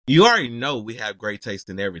You already know we have great taste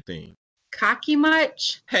in everything. Cocky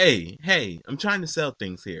much? Hey, I'm trying to sell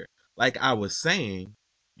things here. Like I was saying,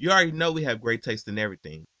 you already know we have great taste in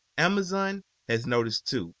everything. Amazon has noticed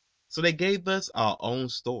too. So they gave us our own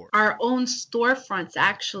store. Our own storefronts,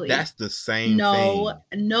 actually. That's the same No,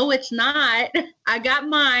 thing. no, it's not. I got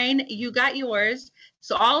mine, you got yours.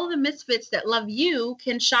 So all of the misfits that love you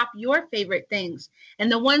can shop your favorite things. And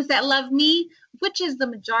the ones that love me, which is the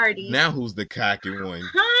majority, Now who's the cocky one?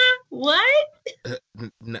 huh? What?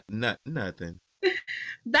 Nothing.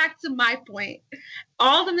 Back to my point.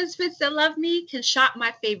 All the misfits that love me can shop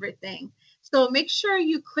my favorite thing. So make sure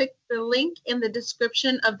you click the link in the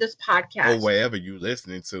description of this Or podcast. wherever you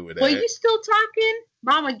listening to it Well, at. you still talking?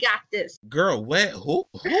 Mama got this. Girl, what? Who?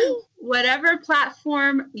 Whatever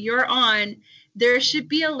platform you're on, there should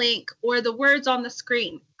be a link or the words on the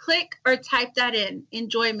screen. Click or type that in.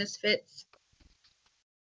 Enjoy, Misfits.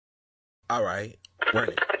 All right. Run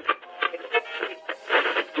it.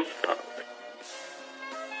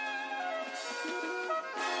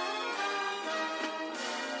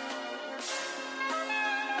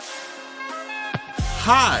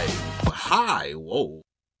 Hi, whoa.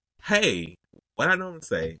 Hey, what I normally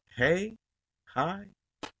say? Hey, hi,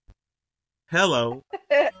 hello,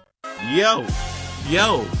 yo,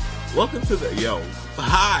 yo. Welcome to the yo.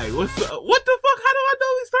 Hi, what's up? What the fuck? How do I know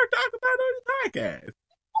we start talking about on this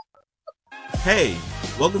podcast? Hey,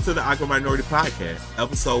 welcome to the Aqua Minority Podcast,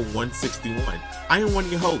 episode 161. I am one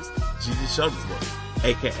of your hosts, Jesus Shuttlesworth,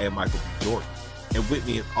 aka Michael B. Jordan, and with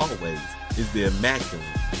me as always is the immaculate,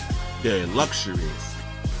 the luxurious,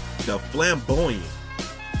 the flamboyant,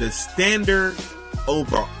 the standard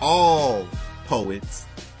over all poets,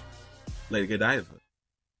 Lady Godiva.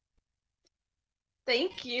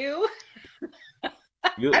 Thank you.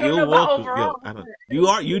 You, I don't you're know about welcome. Yo, overall. I don't. You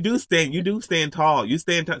are. You do stand tall. You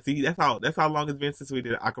stand tall. See, that's how. That's how long it's been since we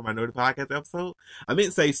did an Aqua Minority podcast episode. I meant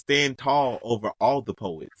to say stand tall over all the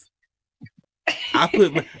poets. I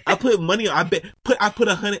put money. I put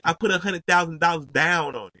 $100,000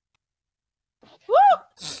 down on it. Woo!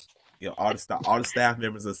 Yo, all the staff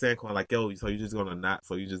members of SanCon like, yo, so you just gonna not,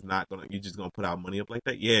 so you just not gonna, you just gonna put our money up like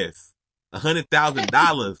that? Yes,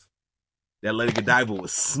 $100,000. That Lady Godiva would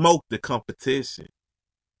smoke the competition.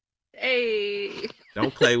 Hey.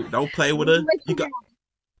 Don't play with her.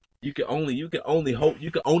 You can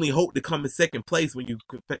only hope to come in second place when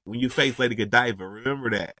you face Lady Godiva. Remember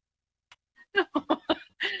that.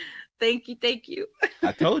 Thank you, thank you.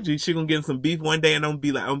 I told you she gonna get in some beef one day, and I'm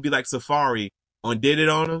gonna be like Safari on Did It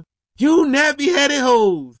on him. You nappy headed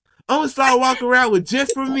hoes. I'm gonna start walking around with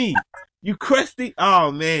just for me. You crusty.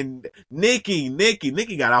 Oh man, Nikki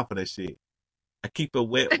got off of that shit. I keep a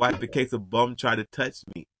wet wipe in case a bum try to touch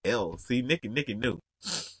me. L. See, Nikki knew.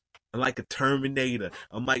 I'm like a Terminator.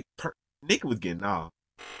 I'm like, Nikki was getting off.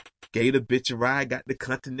 Gator bitch a ride, got the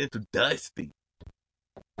Continental Dusty.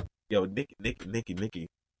 Yo, Nikki.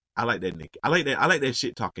 I like that Nikki. I like that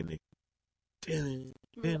shit talking Nikki.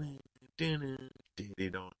 Did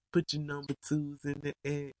it on. Put your number twos in the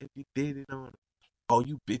air if you did it on. Oh,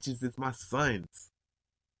 you bitches is my sons.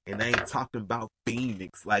 And I ain't talking about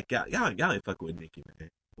Phoenix. Like y'all ain't fucking with Nikki, man.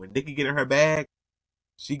 When Nikki get in her bag,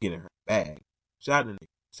 she get in her bag. Shout out to Nikki.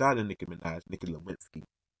 Shout out to Nicki Minaj, Nikki Lewinsky.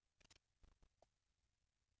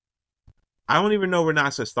 I don't even know where I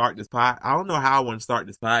should start this pod. I don't know how I want to start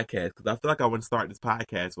this podcast because I feel like I want to start this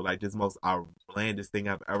podcast with like this most outlandish thing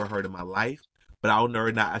I've ever heard in my life. But I don't know whether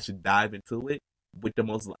or not I should dive into it with the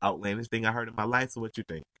most outlandish thing I heard in my life. So what you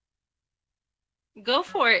think? Go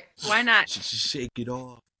for it. Why not? Shake it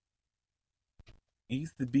off. You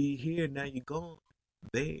used to be here, now you're gone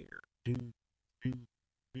there.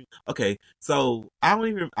 Okay, so I don't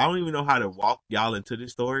even know how to walk y'all into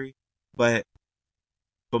this story, but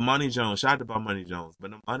Money Jones, shout out to Money Jones,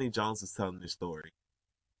 but Money Jones was telling this story.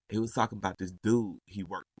 He was talking about this dude he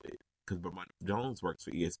worked with because Money Jones works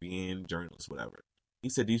for ESPN, journalists, whatever. He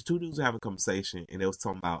said these two dudes were having a conversation, and they was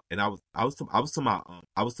talking about, and I was talking about stock.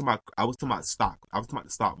 I was talking about the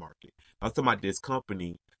stock market. I was talking about this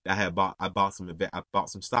company that I bought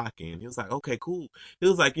some stock in. He was like, okay, cool. He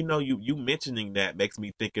was like, you mentioning that makes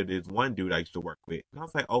me think of this one dude I used to work with, and I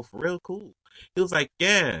was like, oh, for real, cool. He was like,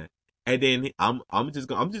 yeah. And then I'm just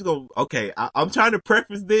gonna okay. I'm trying to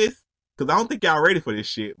preface this because I don't think y'all ready for this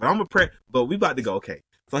shit. But I'm gonna but we about to go. Okay,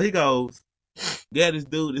 so he goes, yeah, this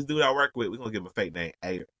dude I work with, we're gonna give him a fake name,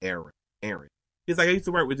 Aaron. He's like, I used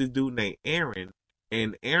to work with this dude named Aaron,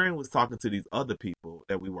 and Aaron was talking to these other people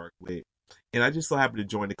that we work with, and I just so happened to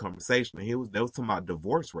join the conversation. And they was talking about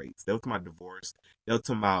divorce rates. They was talking about divorce. They was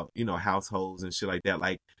talking about households and shit like that,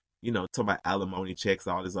 like. Talking about alimony checks,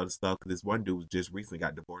 all this other stuff. Because this one dude just recently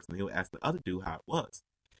got divorced, and he'll ask the other dude how it was.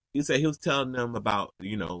 he said he was telling them about,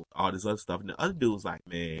 all this other stuff. And the other dude was like,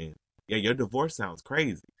 man, yeah, your divorce sounds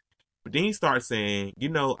crazy. But then he started saying,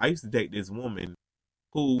 I used to date this woman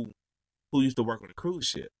who used to work on a cruise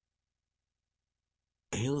ship.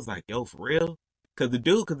 And he was like, yo, for real? I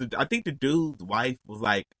think the dude's wife was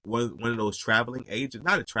like one of those traveling agents,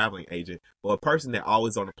 not a traveling agent, but a person that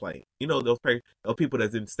always on a plane. Those people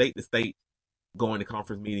that's in state to state, going to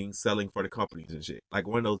conference meetings, selling for the companies and shit. Like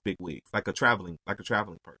one of those big wigs, like a traveling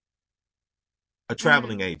person. A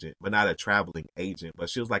traveling agent, but not a traveling agent. But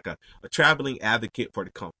she was like a traveling advocate for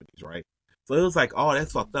the companies, right? So it was like, oh,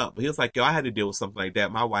 that's fucked up. But he was like, yo, I had to deal with something like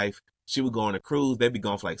that. My wife, she would go on a cruise. They'd be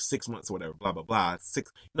gone for like 6 months or whatever, blah, blah, blah.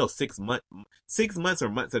 6 months or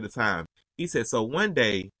months at a time. He said, so one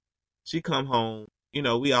day she come home,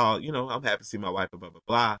 we all, I'm happy to see my wife, blah, blah,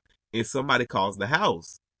 blah. And somebody calls the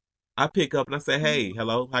house. I pick up and I say, hey,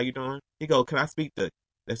 hello, how you doing? He go, can I speak to,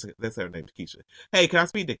 that's her name, Keisha. Hey, can I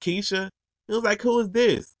speak to Keisha? He was like, who is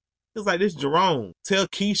this? He was like, this Jerome. Tell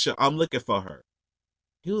Keisha I'm looking for her.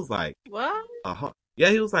 He was like, What? Yeah,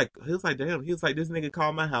 he was like, damn. He was like, this nigga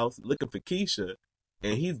called my house looking for Keisha,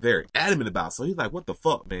 and he's very adamant about it. So he's like, what the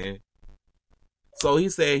fuck, man? So he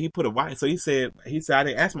said he put a wire. So he said I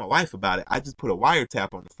didn't ask my wife about it. I just put a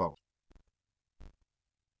wiretap on the phone.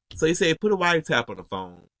 So he said put a wiretap on the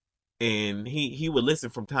phone, and he would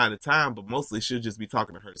listen from time to time, but mostly she'll just be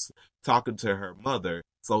talking to her mother.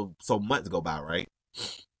 So months go by, right?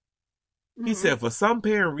 He said for some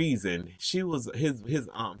apparent reason, she was his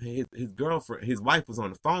girlfriend, his wife was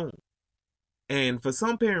on the phone. And for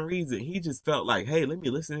some apparent reason, he just felt like, hey, let me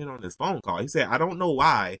listen in on this phone call. He said, I don't know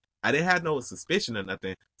why. I didn't have no suspicion or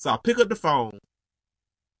nothing. So I pick up the phone,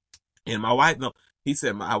 and my wife, no, he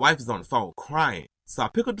said, my wife is on the phone crying. So I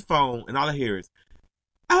pick up the phone, and all I hear is,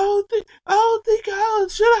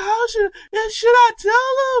 should I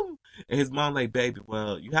tell him? And his mom like, baby,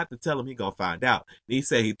 well, you have to tell him, he gonna find out. And he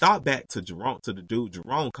said he thought back to the dude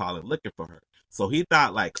Jerome calling, looking for her. So he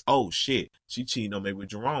thought like, oh shit, she cheating on me with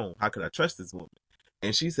Jerome. How could I trust this woman?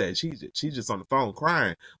 And she said she's just on the phone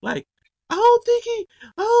crying, like, I don't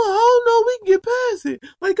know we can get past it.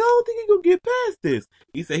 Like, I don't think he gonna get past this.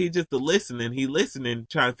 He said he just listening,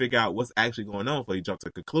 trying to figure out what's actually going on before he jumped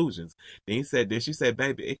to conclusions. Then she said,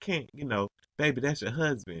 baby, it can't, baby, that's your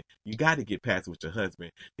husband. You got to get past with your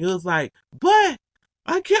husband. He was like, but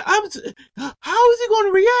I can't, how is he going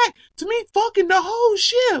to react to me fucking the whole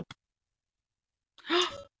ship?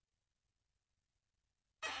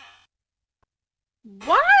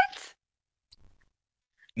 What?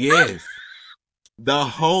 Yes. The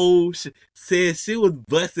whole said she was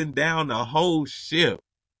busting down the whole ship.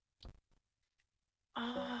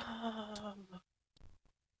 Oh.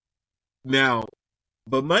 Now,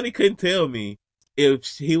 but Money couldn't tell me if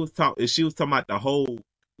she was talking about the whole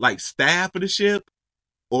like staff of the ship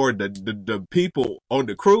or the people on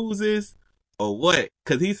the cruises or what.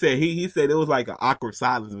 Cause he said he said it was like an awkward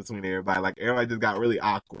silence between everybody. Like everybody just got really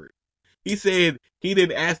awkward. He said he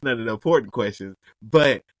didn't ask none of the important questions,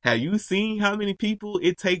 but have you seen how many people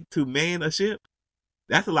it takes to man a ship?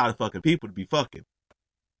 That's a lot of fucking people to be fucking.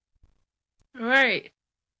 Right.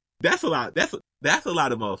 That's a lot. That's a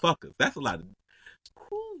lot of motherfuckers. That's a lot of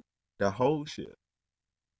the whole ship.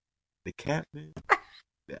 The captain,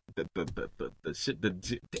 the shit.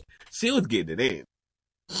 She was getting it in.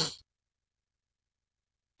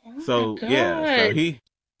 Oh So yeah,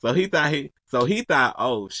 so he thought,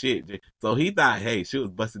 oh shit. So he thought, hey, she was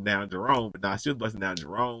busting down Jerome, but nah, she was busting down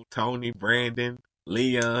Jerome, Tony, Brandon,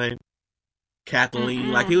 Leon,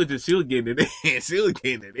 Kathleen. Like she was getting it in. She was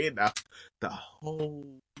getting it in the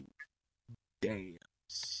whole damn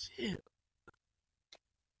shit.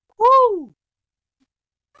 Woo!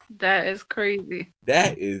 That is crazy.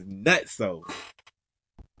 That is nuts. So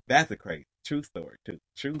that's a crazy true story too.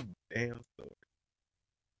 True damn story.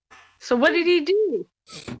 So what did he do?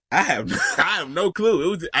 I have no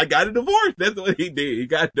clue. I got a divorce. That's what he did. He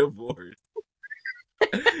got divorced.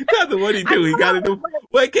 That's what he do. He got a divorce.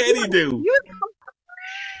 What can he do? You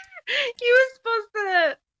were supposed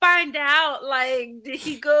to find out. Like, did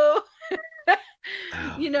he go?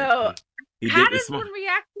 How does one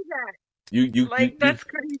react to that? That's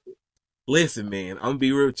crazy. Listen, man, I'm gonna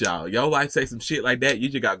be real with y'all. Your wife say some shit like that, you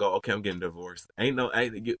just gotta go, okay, I'm getting divorced. I'm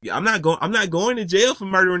not going to jail for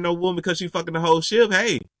murdering no woman because she fucking the whole ship.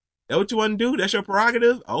 Hey, that what you want to do? That's your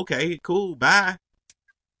prerogative? Okay, cool, bye.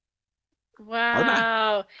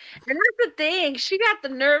 Wow. And that's the thing. She got the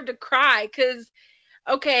nerve to cry because,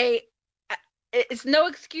 okay, it's no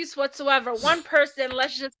excuse whatsoever. One person,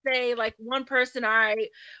 let's just say like one person, all right,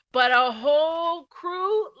 but a whole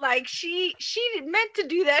crew, like she meant to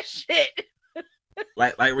do that shit.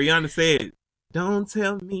 like Rihanna said, Don't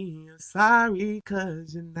tell me you're sorry,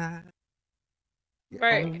 'cause you're not. You're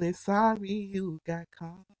Right. only sorry you got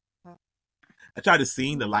caught. I tried to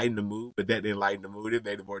sing to lighten the mood, but that didn't lighten the mood. It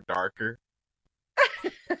made it more darker.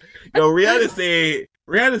 Yo,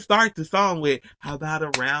 Rihanna starts the song with, how about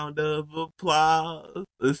a round of applause,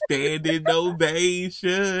 a standing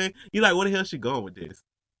ovation. You like, what the hell she going with this?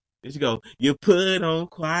 And she go, you put on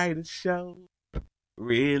quite a show,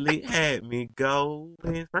 really had me going.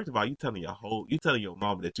 First of all, you telling your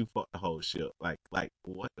mama that you fucked the whole ship. Like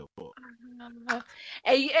what the fuck?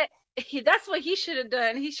 And that's what he should have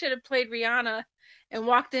done. He should have played Rihanna and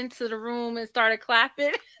walked into the room and started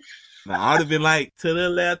clapping. Now I would have been like, to the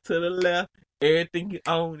left, everything you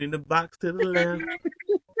own in the box to the left.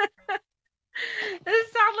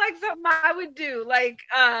 This sounds like something I would do. Like,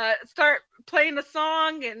 start playing a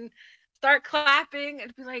song and start clapping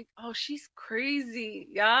and be like, "Oh, she's crazy."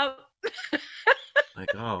 Yup.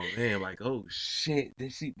 Like, oh man, like, oh shit, that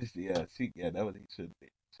was he should be.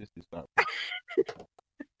 Just to start.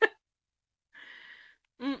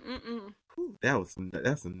 Mm-mm-mm. That's some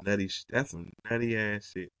nutty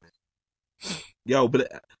ass shit, man. Yo, but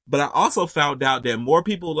I also found out that more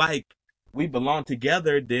people like We Belong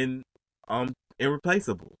Together than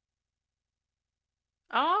Irreplaceable.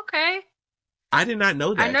 Oh, okay. I did not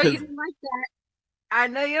know I that know you because don't like that. I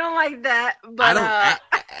know you don't like that, I but don't.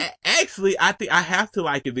 Actually, I think I have to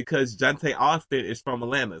like it because Jonte Austin is from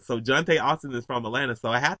Atlanta. So Jonte Austin is from Atlanta. So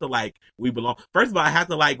I have to like We Belong. First of all, I have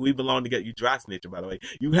to like We Belong Together. You dry snitching, by the way.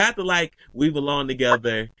 You have to like We Belong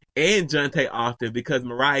Together and Jonte Austin because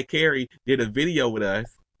Mariah Carey did a video with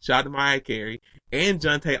us. Shout out to Mariah Carey. And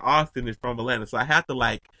Jonte Austin is from Atlanta. So I have to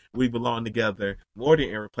like We Belong Together more than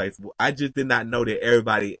Irreplaceable. I just did not know that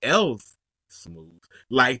everybody else smooth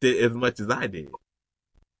liked it as much as I did.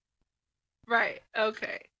 right.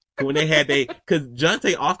 Okay. When they had because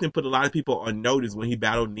Jonte Austin put a lot of people on notice when he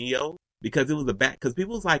battled Neo because it was because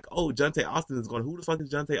people was like, oh, Jonte Austin is going, who the fuck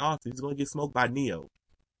is Jonte Austin? He's going to get smoked by Neo.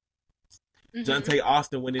 Mm-hmm. Jonte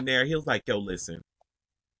Austin went in there. He was like, yo, listen,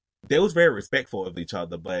 they was very respectful of each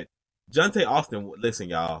other, but Jonte Austin, listen,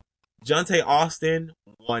 y'all, Jonte Austin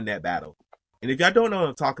won that battle. And if y'all don't know what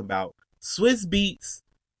I'm talking about, Swiss Beats,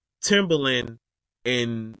 Timberland,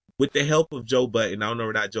 and with the help of Joe Budden, I don't know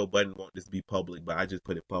if not Joe Budden want this to be public, but I just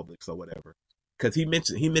put it public, so whatever. Because he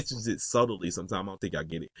mentions it subtly sometimes. I don't think I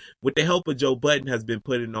get it. With the help of Joe Budden, has been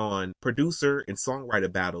putting on producer and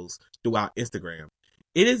songwriter battles throughout Instagram.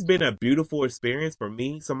 It has been a beautiful experience for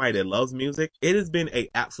me, somebody that loves music. It has been an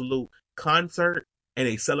absolute concert and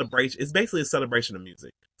a celebration. It's basically a celebration of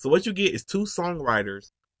music. So what you get is two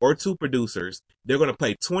songwriters or two producers. They're going to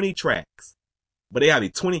play 20 tracks. But they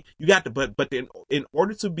have 20. You got to, but in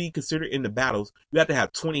order to be considered in the battles, you have to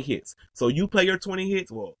have 20 hits. So you play your 20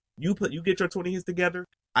 hits. Well, you get your 20 hits together.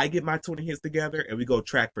 I get my 20 hits together, and we go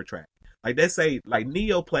track for track. Like they say, like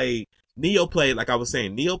Neo played. Like I was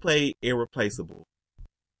saying, Neo played Irreplaceable,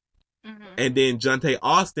 and then Jonte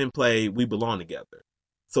Austin played We Belong Together.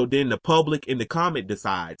 So then the public in the comment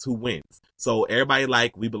decides who wins. So everybody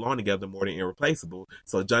like We Belong Together more than Irreplaceable.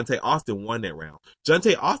 So Jonte Austin won that round.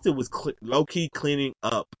 Jonte Austin was low-key cleaning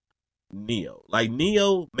up Neo. Like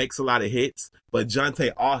Neo makes a lot of hits, but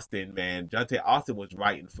Jonte Austin was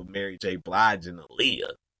writing for Mary J. Blige and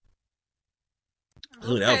Aaliyah.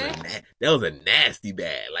 Ooh, that was a nasty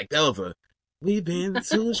bad. Like that was a we've been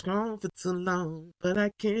too strong for too long, but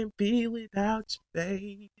I can't be without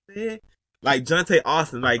you, baby. Like Jonte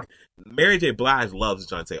Austin, like Mary J. Blige loves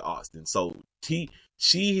Jonte Austin, so he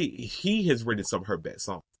has written some of her best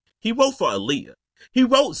songs. He wrote for Aaliyah. He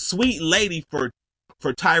wrote "Sweet Lady" for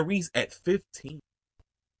Tyrese at 15.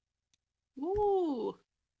 Ooh.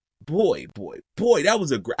 Boy, that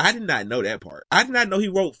was I did not know that part. I did not know he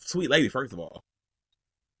wrote "Sweet Lady." First of all.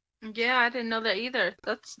 Yeah, I didn't know that either.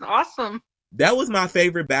 That's awesome. That was my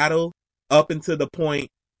favorite battle up until the point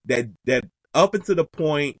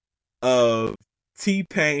of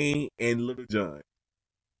T-Pain and Little John.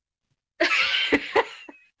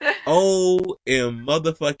 O-M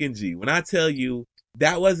motherfucking G. When I tell you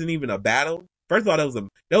that wasn't even a battle. First of all,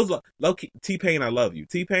 that was low key, T-Pain, I love you.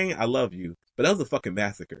 T-Pain, I love you. But that was a fucking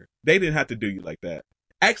massacre. They didn't have to do you like that.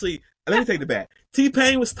 Actually, let me take it back.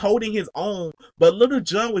 T-Pain was holding his own, but Little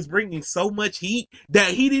John was bringing so much heat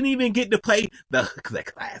that he didn't even get to play the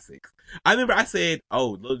classics. I remember I said,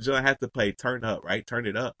 oh, Little John has to play Turn Up, right? Turn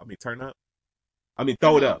It Up. Turn Up.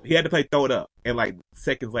 Throw It Up. He had to play Throw It Up. And like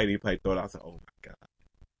seconds later, he played Throw It Up. I said, oh my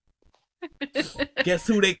God. Guess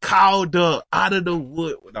who they called up out of the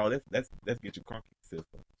wood? No, let's get your crunky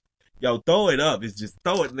system. Yo, Throw It Up is just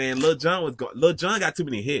throw it, man. Lil Jon got too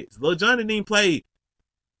many hits. Lil Jon didn't even play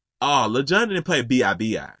Lil Jon didn't play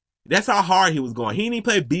B.I.B.I. That's how hard he was going. He didn't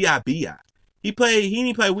play B.I.B.I. He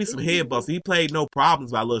didn't play We Some Headbusters. He played No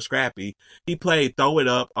Problems by Lil Scrappy. He played Throw It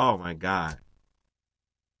Up. Oh my God.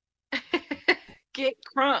 Get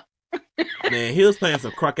crunk. Man, he was playing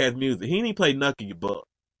some crunk ass music. He didn't play Knuckle Your Butt.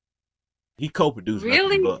 He co-produced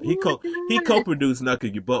Really? Knuckle Your Butt. He co-produced Knuckle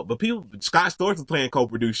Your Butt. But Scott Storch was playing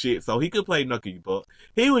co-produced shit, so he could play Knuckle Your Butt.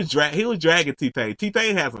 He was dragging T-Pain.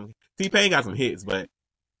 T-Pain got some hits, but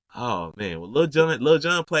oh man, well Lil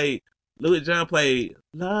Jon played Lovers and Friends.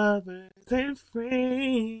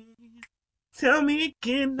 Tell me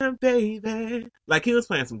again, now, baby. Like he was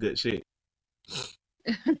playing some good shit.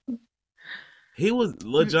 He was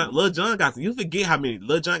Lil Jon got some. You forget how many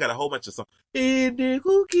Lil Jon got a whole bunch of songs. He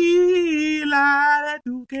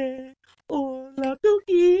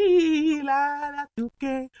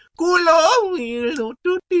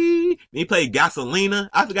played Gasolina.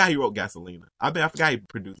 I forgot he wrote Gasolina. I forgot he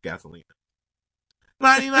produced Gasolina.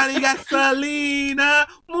 Money, gasolina,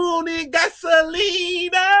 moony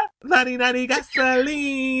gasolina, money,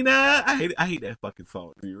 gasolina. I hate that fucking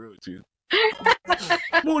song. To be real with you.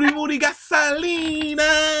 Moody,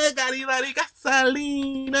 gasolina, gotti,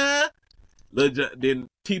 gasolina. Then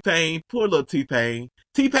T-Pain, poor little T-Pain.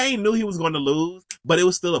 T-Pain knew he was going to lose, but it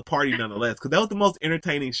was still a party nonetheless, because that was the most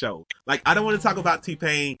entertaining show. Like, I don't want to talk about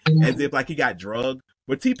T-Pain as if like he got drugged,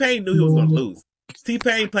 but T-Pain knew he was going to lose.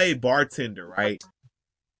 T-Pain played bartender, right?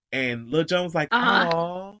 And Lil Jon was like,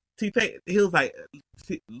 "Oh, T-Pain." He was like,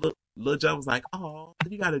 Lil Jon was like, "Oh,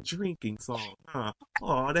 you got a drinking song, huh?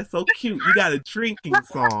 Oh, that's so cute. You got a drinking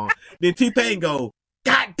song." Then T-Pain go,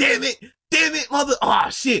 "God damn it, mother! Oh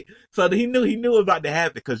shit!" So he knew it was about to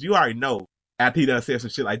happen because you already know after he done said some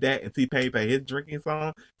shit like that and T-Pain played his drinking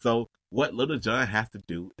song. So what Lil Jon has to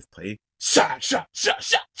do is play shot,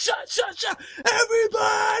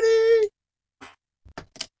 everybody.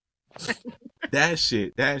 That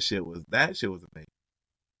shit was amazing.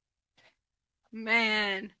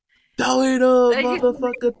 Man. Throw it up,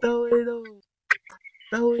 motherfucker, throw it up.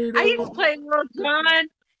 I used to play Lil Jon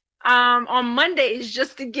on Mondays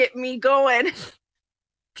just to get me going.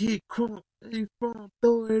 Get crunk,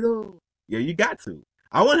 throw it up. Yeah, you got to.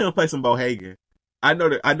 I want him to play some Bohagan. I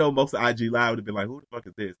know most of IG Live would have been like, who the fuck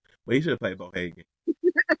is this? But he should have played Bohagan.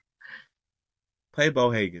 Play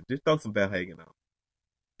Bohagan. Just throw some Bohagan on.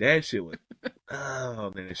 That shit was,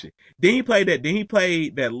 oh man, that shit. Then he played that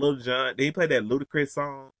Lil Jon. Then he played that Ludacris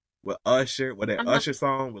song with Usher, Usher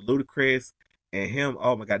song with Ludacris and him.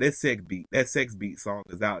 Oh my god, that sex beat song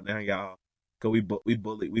is out now, y'all. Cause we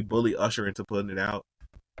bully Usher into putting it out.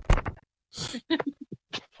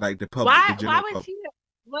 Like the public.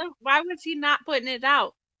 Why was he not putting it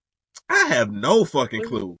out? I have no fucking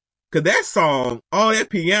clue. Cause that song, oh that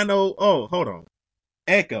piano. Oh, hold on,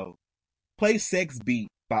 Echo, play Sex Beat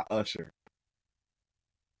by Usher.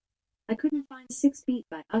 I couldn't find 6 Beat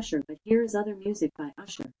by Usher, but here is other music by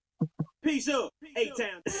Usher. Peace up,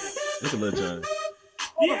 A-Town. Look at Lil Jon.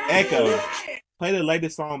 Yeah. Echo, play the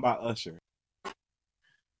latest song by Usher.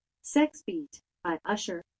 Sex Beat by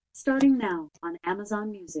Usher, starting now on Amazon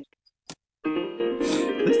Music.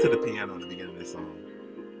 Listen to the piano at the beginning of this song.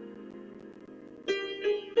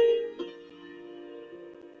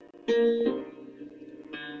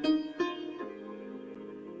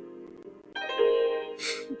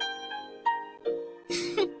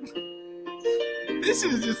 This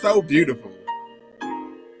shit is just so beautiful.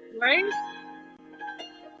 Right?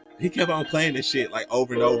 He kept on playing this shit like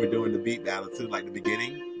over and over during the beat battle too, like the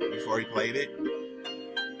beginning, before he played it.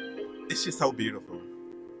 It's just so beautiful.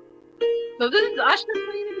 So this is Usher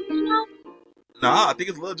playing the piano? Nah, I think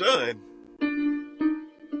it's Lil Jon.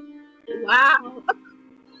 Wow.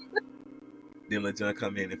 Then Lil Jon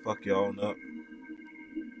come in and fuck you all up.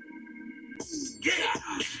 Yeah,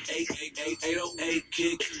 808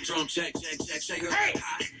 kick, drum check, shaker,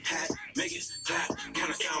 hat, make it clap,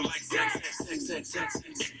 kinda sound like sex.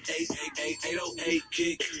 808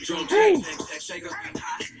 kick, drum check, shaker,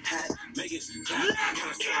 hat, make it clap,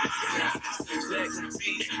 kinda sound like sex.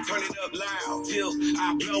 Turn it up loud till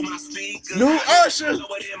I blow my speakers. New Usher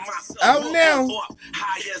out now.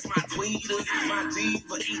 High as my tweeters, my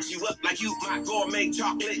diva eat you up like you my gourmet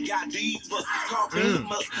chocolate. Got divas, coffee,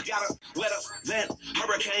 got a wetter than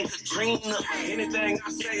Hurricane Katrina. Anything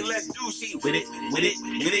I say, let's do. She with it.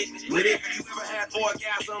 You ever had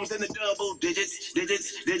orgasms in the double digits? Do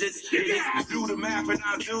the math and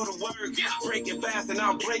I'll do the work. Break it fast and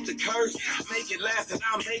I'll break the curse. Make it last and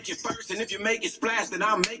I'll make it first. And if you make it splash, then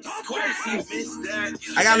I'll make it squirt. She missed that.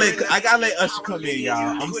 I gotta let Usher come in,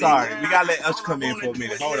 y'all. I'm sorry. We gotta let Usher come in for a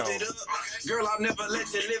minute. Hold on. Girl, I'll never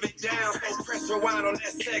let you live it down. So press rewind on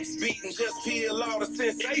that sex beat and just feel all the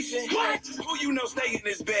sensation. What? Who you know stay in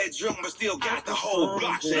this bedroom but still got the whole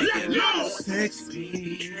block shaking? Let's go! Sex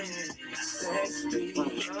beat. Sex beat.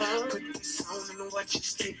 Put this on and watch you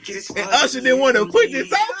stick it. And Usher didn't want to put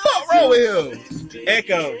this on. Fuck wrong with him.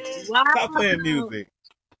 Echo, Wow. stop playing music.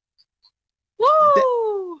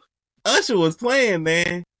 Woo! Usher was playing,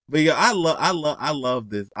 man. But yeah, I love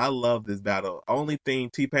this. I love this battle. Only thing,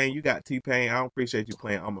 T-Pain, you got T-Pain. I don't appreciate you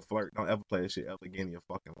playing I'm a Flirt. Don't ever play this shit ever again in your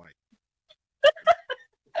fucking life.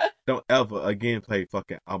 Don't ever again play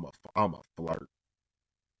fucking I'm a Flirt.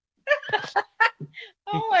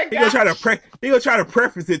 Oh my He gonna god. try to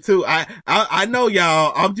preface it too. I know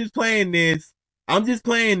y'all. I'm just playing this. Cause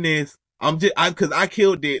I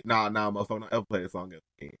killed it. Nah, motherfucker, don't ever play this song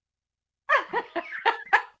again.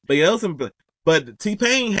 But yeah, but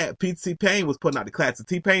T-Pain was putting out the classics.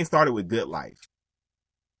 T-Pain started with Good Life.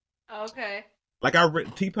 Okay. Like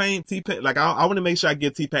T-Pain, like I want to make sure I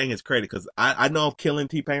give T-Pain his credit because I know I'm killing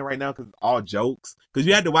T-Pain right now because it's all jokes. Because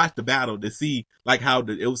you had to watch the battle to see like how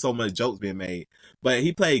it was so much jokes being made. But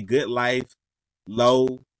he played Good Life,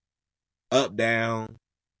 Low, Up Down,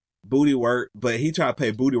 Booty Work. But he tried to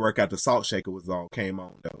play Booty Work after Salt Shaker came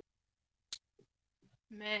on though.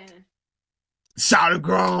 Man. Shot of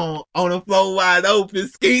grown on the floor wide open,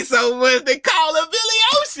 ski so much they call it Billy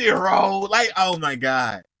Ocean roll. Like, oh my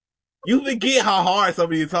god. You forget how hard some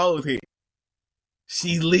of these hoes hit.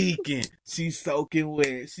 She leaking. She's soaking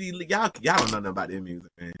wet. Y'all don't know nothing about this music,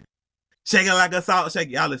 man. Shaking like a salt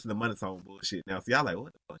shaker. Y'all listen to Money Song bullshit now. So y'all like,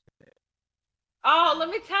 what the fuck is that? Oh, let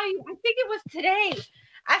me tell you. I think it was today.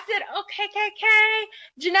 I said, "Oh, KKK."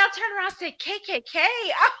 Janelle turned around and said, "KKK."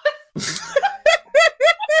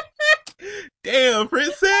 Damn,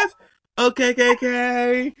 princess. Okay,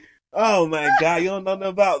 KK. Oh my god, you don't know nothing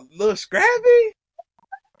about Lil Scrappy?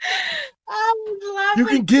 I was laughing. You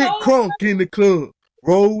can get so crunk in the club.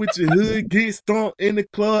 Roll with your hood, get stomped in the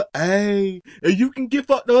club, ayy. And you can get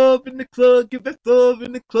fucked up in the club, get that stuff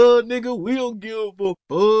in the club, nigga. We don't give a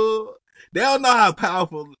fuck. They don't know how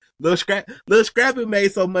powerful Lil Scrappy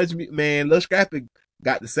made so much, man. Lil Scrappy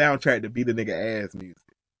got the soundtrack to beat a nigga ass music.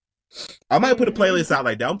 I might put a playlist out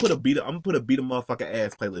like that. I'm gonna put a beat a motherfucker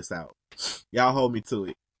ass playlist out. Y'all hold me to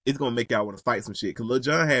it. It's gonna make y'all want to fight some shit. Cause Lil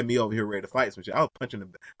Jon had me over here ready to fight some shit. I was punching the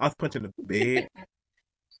bed.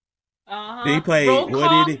 Then he played Roll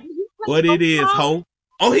call. what it is, ho.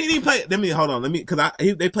 Oh, he didn't play.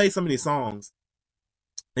 They played some of these songs.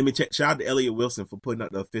 Let me check. Shout out to Elliot Wilson for putting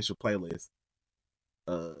up the official playlist.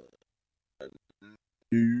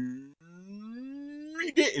 He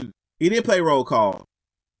didn't play roll call.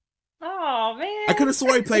 Oh man. I could have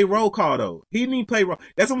sworn he played roll call though. He didn't even play roll.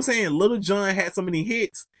 That's what I'm saying. Lil Jon had so many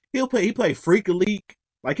hits. He played Freak a Leak.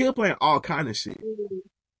 Like he'll play all kind of shit.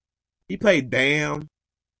 He played Damn.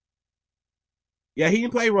 Yeah, he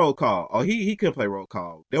didn't play roll call. Oh, he couldn't play roll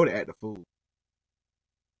call. They would have acted the fool.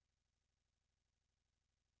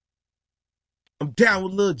 I'm down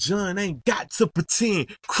with Lil Jon. I ain't got to pretend.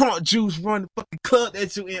 Crunk Juice run the fucking club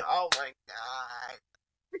that you in. Oh my god.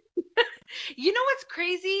 You know what's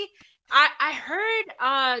crazy? I heard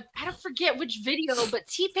I don't forget which video, but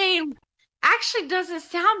T-Pain actually doesn't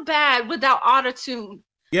sound bad without autotune.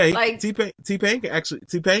 Yeah, Like T-Pain can actually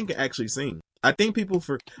sing. I think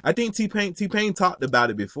T-Pain talked about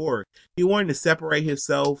it before. He wanted to separate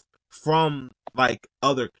himself from like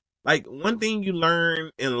other, like one thing you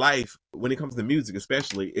learn in life when it comes to music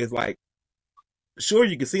especially is like, sure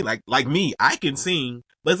you can sing like me, I can sing,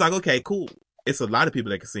 but it's like, okay, cool. It's a lot of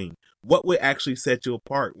people that can sing. What would actually set you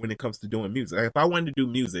apart when it comes to doing music? Like if I wanted to do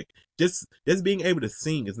music, just being able to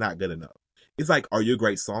sing is not good enough. It's like, are you a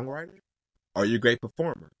great songwriter? Are you a great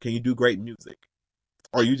performer? Can you do great music?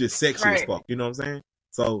 Or you just sexy as fuck? You know what I'm saying?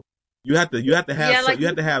 So you have to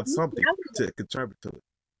have something to contribute to it.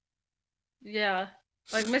 Yeah,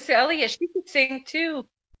 like Missy Elliott, she could sing too.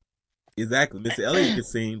 Exactly, Missy Elliott could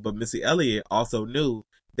sing, but Missy Elliott also knew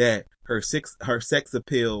that her sex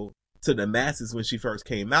appeal to the masses when she first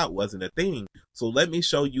came out wasn't a thing. So let me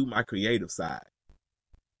show you my creative side.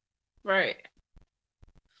 Right.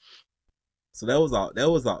 So that was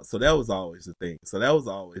always the thing. So that was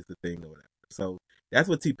always the thing or whatever. So that's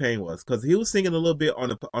what T-Pain was, because he was singing a little bit on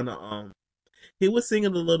the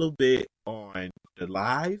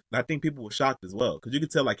live. And I think people were shocked as well, because you could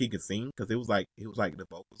tell like he could sing, because it was like the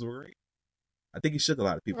vocals were great. I think he shook a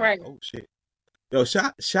lot of people. Right. Like, oh shit. Yo,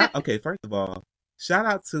 okay, first of all, shout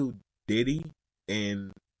out to Diddy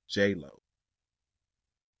and J-Lo.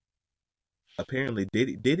 Apparently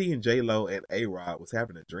Diddy and J-Lo and A-Rod was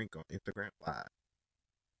having a drink on Instagram Live.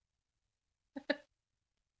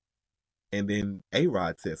 And then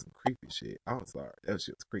A-Rod said some creepy shit. I'm sorry. That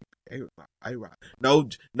shit was creepy. A-Rod.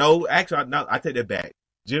 No, actually, no, I take that back.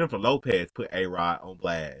 Jennifer Lopez put A-Rod on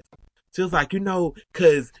blast. She was like,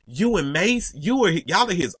 cause you and Mace, y'all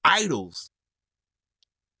are his idols.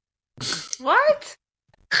 What?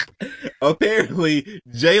 Apparently,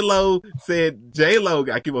 J-Lo,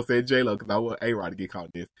 I keep on saying J-Lo because I want A-Rod to get caught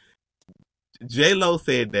in this. J-Lo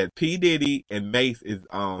said that P. Diddy and Mace is,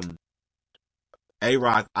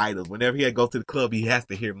 A-Rod's idols. Whenever he goes to the club, he has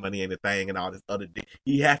to hear Money Ain't a Thing and all this other dick.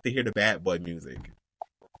 He has to hear the bad boy music.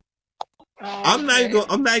 Oh, I'm not even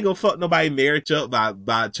gonna fuck nobody marriage up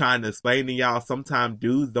by trying to explain to y'all. Sometimes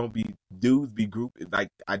dudes be grouped. Like,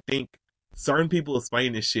 I think certain people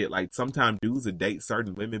explain this shit. Like, sometimes dudes will date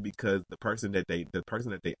certain women because the person that they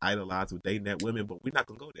idolize was dating that women, but we're not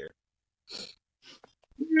gonna go there.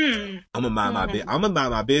 I'm gonna mind my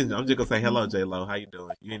business. I'm just gonna say hello, J Lo. How you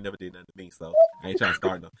doing? You ain't never did nothing to me, so I ain't trying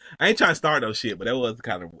to start no shit. But that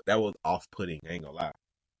was off putting. I ain't gonna lie.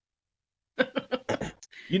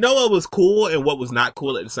 You know what was cool and what was not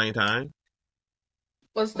cool at the same time?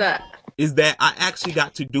 What's that? Is that I actually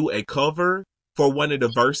got to do a cover for one of the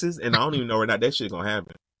verses, and I don't even know where that shit gonna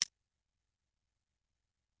happen.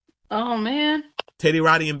 Oh man. Teddy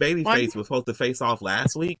Roddy and Babyface was supposed to face off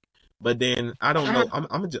last week, but then I don't know.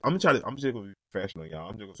 I'm just gonna be professional,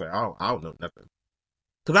 y'all. I'm just gonna say I don't know nothing.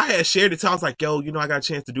 Cause I had shared it, so I was like, yo, I got a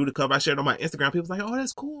chance to do the cover. I shared it on my Instagram. People was like, oh,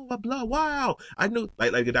 that's cool, blah blah. Wow, I knew,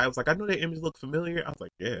 like the guy was like, I know that image looked familiar. I was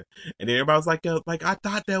like, yeah. And then everybody was like, yo, like I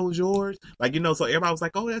thought that was yours, like so everybody was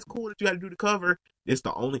like, oh, that's cool that you got to do the cover.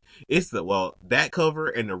 That cover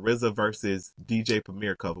and the RZA versus DJ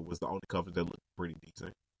Premier cover was the only covers that looked pretty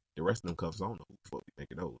decent. The rest of them covers, I don't know who the fuck we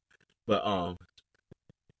thinking those, but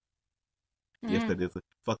yes, that is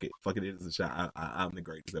fuck it, it is a shot. I'm the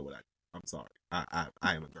greatest at what I do. I'm sorry. I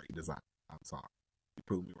am a great designer. I'm sorry. You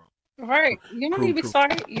proved me wrong. Right. You don't need to be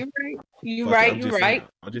sorry. You're right. You're right.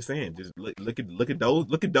 I'm just saying. Just look at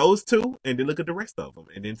those two, and then look at the rest of them,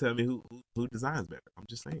 and then tell me who designs better. I'm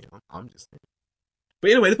just saying. I'm just saying.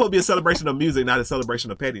 But anyway, it's supposed to be a celebration of music, not a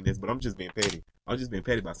celebration of pettiness. But I'm just being petty. I'm just being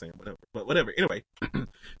petty by saying whatever. But whatever. Anyway,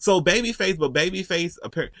 so Babyface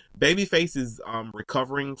is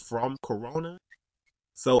recovering from Corona.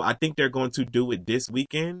 So I think they're going to do it this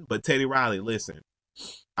weekend. But Teddy Riley, listen,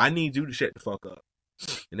 I need you to shut the fuck up.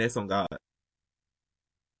 And that's on God.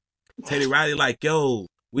 Teddy Riley like, yo,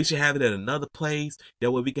 we should have it at another place.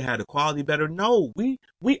 That way we can have the quality better. No, we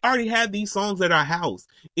already have these songs at our house.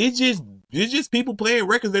 It's just people playing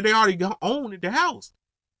records that they already own at their house.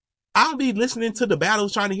 I don't be listening to the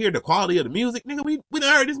battles trying to hear the quality of the music. Nigga, we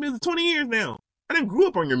done heard this music 20 years now. I done grew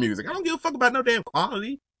up on your music. I don't give a fuck about no damn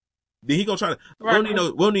quality. Then he gonna try to. Right. We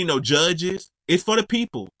don't need no judges. It's for the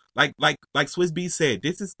people. Like Swizz Beatz said,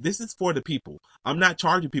 this is for the people. I'm not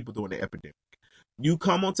charging people during the epidemic. You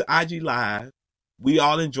come onto IG Live, we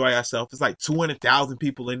all enjoy ourselves. It's like 200,000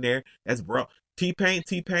 people in there. That's bro.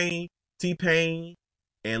 T-Pain,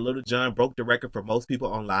 and Lil Jon broke the record for most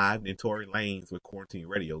people on live. And Tory Lanez with Quarantine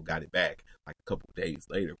Radio got it back like a couple of days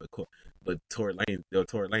later. But Tory Lanez,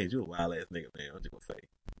 you a wild ass nigga, man. I'm just gonna say,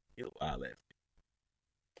 you a wild ass.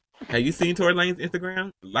 Have you seen Tory Lanez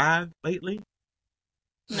Instagram live lately?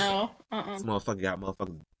 No. This motherfucker got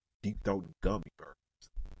motherfuckers deep throat gummy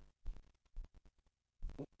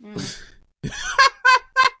bears.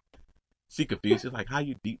 She confused. She's like, how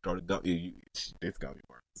you deep throat a gummy? This gummy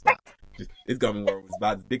worm. This gummy worm was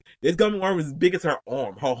about as big. This gummy worm was as big as her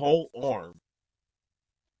arm. Her whole arm.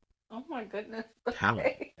 Oh my goodness.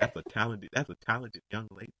 Talent. That's a talented young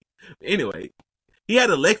lady. Anyway. He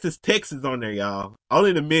had Alexis Texas on there, y'all.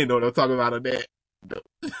 Only the men know what I'm talking about on that.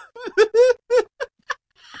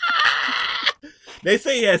 They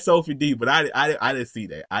say he had Sophie D, but I didn't see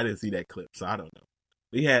that. I didn't see that clip, so I don't know.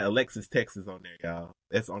 He had Alexis Texas on there, y'all.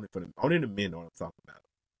 That's only the men know what I'm talking about.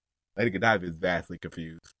 Lady Godiva is vastly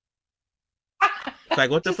confused. It's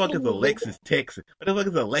like, what the fuck is Alexis Texas? What the fuck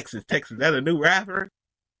is Alexis Texas? Is that a new rapper?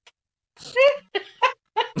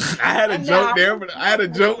 I had a joke there, but I'm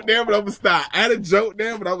gonna stop. I had a joke,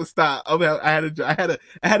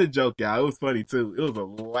 y'all. It was funny too. It was a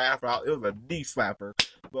laugh out. It was a knee slapper,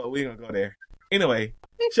 but we ain't gonna go there. Anyway,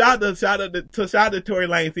 shout out to Tory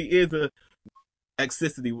Lanez. He is a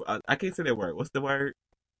accessory. I can't say that word. What's the word?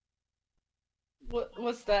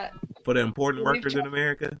 What's that? For the important workers in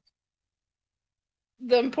America.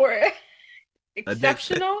 The important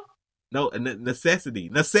exceptional. No, necessity.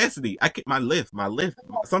 My lift.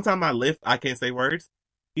 Sometimes my lift, I can't say words.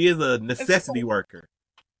 He is a necessity worker.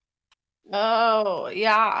 Oh,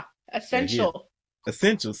 yeah. Essential. Yeah,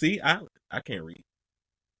 essential. See, I can't read.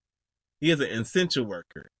 He is an essential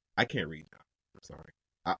worker. I can't read now. I'm sorry.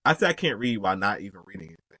 I said I can't read while not even reading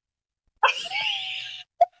anything.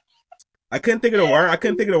 I couldn't think of the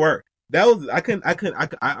word.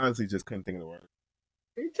 I honestly just couldn't think of the word.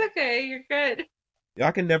 It's okay. You're good. Yeah,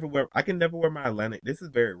 I can never wear my Atlanta. This is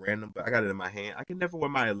very random, but I got it in my hand. I can never wear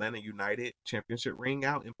my Atlanta United championship ring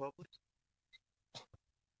out in public.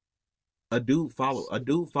 A dude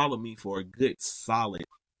followed me for a good solid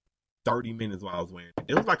 30 minutes while I was wearing it.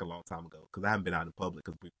 It was like a long time ago because I haven't been out in public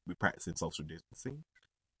because we practicing social distancing.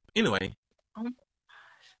 Anyway,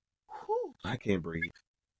 I can't breathe.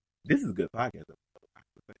 This is a good podcast.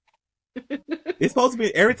 It's supposed to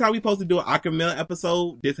be every time we supposed to do an Akramel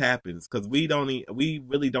episode. This happens because we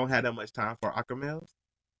really don't have that much time for Akramels,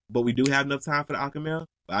 but we do have enough time for the Akramel.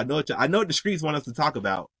 But I know what the streets want us to talk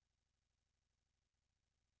about.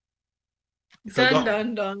 So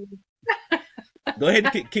Dun. Go ahead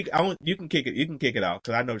and kick. You can kick it. You can kick it off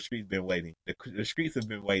because I know the streets been waiting. The streets have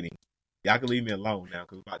been waiting. Y'all can leave me alone now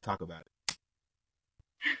because we're about to talk about it.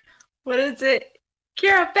 What is it?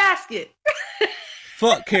 Carol Basket.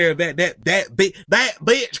 Fuck Carol, that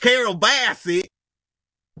bitch Carol Bassett.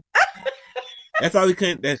 That's why we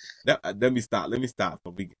couldn't. Let me stop.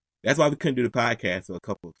 That's why we couldn't do the podcast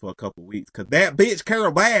for a couple weeks because that bitch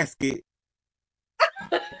Carol Basket.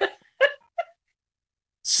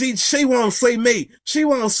 She won't see me. She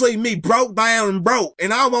won't see me broke down and broke,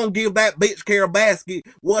 and I won't give that bitch Carol Basket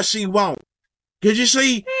what she want. Cause you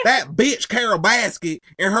see that bitch Carol Basket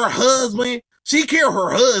and her husband. She killed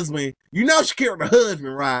her husband. You know she killed her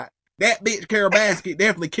husband, right? That bitch Carol Basket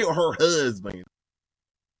definitely killed her husband.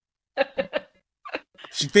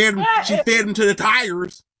 She fed him to the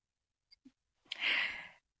tigers.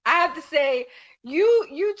 I have to say,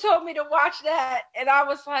 you told me to watch that, and I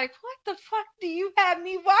was like, what the fuck do you have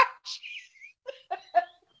me watch?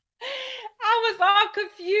 I was all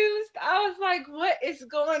confused. I was like, what is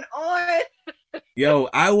going on? Yo,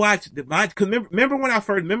 I watched remember when I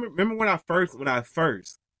first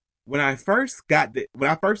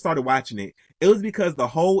started watching it, it was because the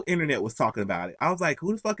whole internet was talking about it. I was like,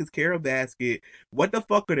 who the fuck is Carol Basket? What the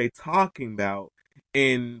fuck are they talking about?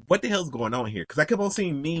 And what the hell's going on here? Because I kept on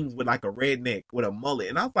seeing memes with like a redneck with a mullet,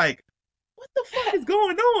 and I was like, what the fuck is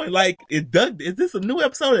going on? Like, is this a new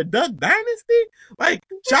episode of Duck Dynasty? Like,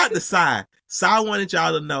 shout out to Sai. Sai wanted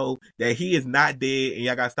y'all to know that he is not dead, and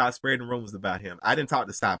y'all gotta stop spreading rumors about him. I didn't talk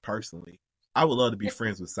to Sai personally. I would love to be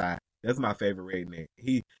friends with Sai. That's my favorite redneck.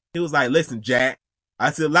 He was like, listen, Jack, I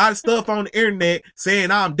see a lot of stuff on the internet saying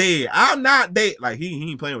I'm dead. I'm not dead. Like, he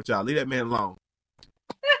ain't playing with y'all. Leave that man alone.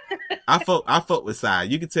 I fuck with Sai.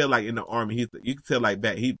 You can tell like in the army, you can tell like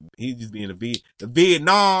back he just being the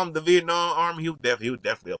Vietnam army. He was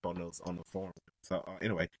definitely up on the forum. So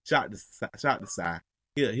anyway, shout out to Sai.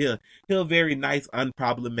 He'll very nice,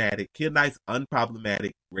 unproblematic. He'll nice,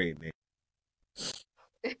 unproblematic redneck.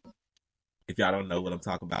 If y'all don't know what I'm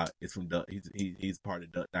talking about, it's from Duck. He's part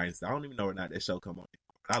of Duck Dynasty. I don't even know whether or not that show come on.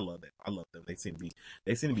 I love that. I love them. They seem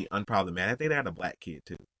to be unproblematic. I think they had a black kid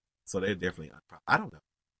too, so they're definitely I don't know.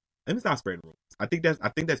 Let me stop spreading rumors. I think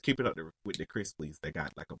that's keeping up with the Chris Please. They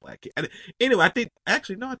got like a black kid. Anyway, I think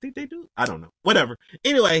they do. I don't know. Whatever.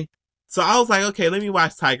 Anyway, so I was like, okay, let me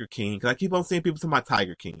watch Tiger King because I keep on seeing people talking about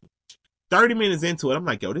Tiger King. 30 minutes into it, I'm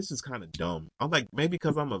like, yo, this is kind of dumb. I'm like, maybe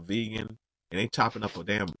because I'm a vegan and they chopping up a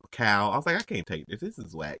damn cow. I was like, I can't take this. This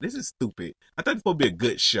is whack. This is stupid. I thought it's supposed to be a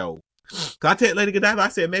good show. Cause I tell Lady Godiva, I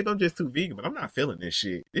said maybe I'm just too vegan, but I'm not feeling this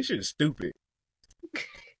shit. This shit is stupid.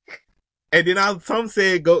 And then some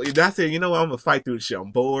said go, and I said, you know what, I'm gonna fight through the shit.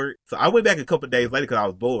 I'm bored. So I went back a couple days later because I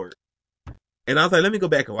was bored. And I was like, let me go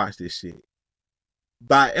back and watch this shit.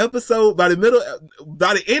 By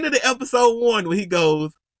the end of the episode 1, when he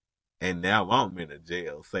goes, and now I'm in a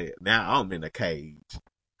jail. Say it. Now I'm in a cage.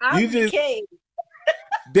 I'm in a cage.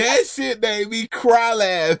 That shit made me cry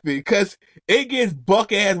laughing because it gets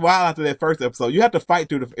buck ass wild after that first episode. You have to fight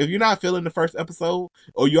through if you're not feeling the first episode,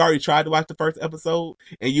 or you already tried to watch the first episode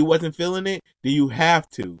and you wasn't feeling it, then you have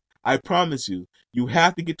to. I promise you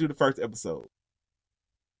have to get through the first episode.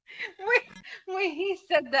 When he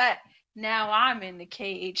said that, now I'm in the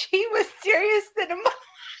cage, he was serious to the moment.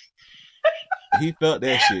 He felt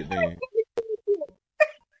that shit, man.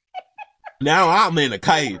 Now I'm in a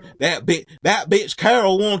cage. That bitch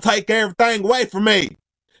Carol won't take everything away from me.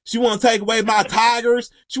 She won't take away my tigers.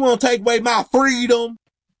 She won't take away my freedom.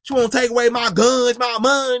 She won't take away my guns, my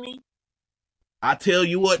money. I tell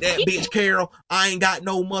you what, that bitch Carol, I ain't got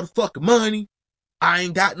no motherfucking money. I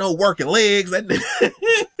ain't got no working legs. Or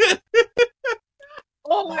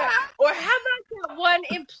how about that one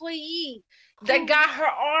employee that got her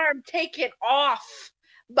arm taken off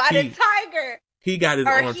by the tiger? He got his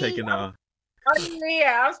arm taken off. Oh,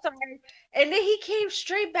 yeah, I'm sorry. And then he came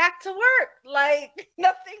straight back to work. Like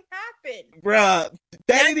nothing happened. Bruh,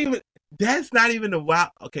 Now, that's not even the wild.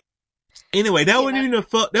 Okay. Anyway, that wasn't yeah.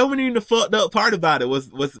 even the fucked up part about it was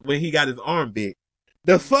when he got his arm bit.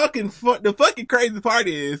 The fucking crazy part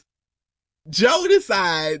is Joe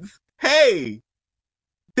decides, hey,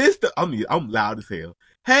 I'm loud as hell.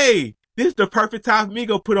 Hey, this the perfect time for me to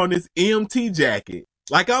go put on this EMT jacket.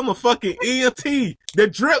 Like I'm a fucking EMT. The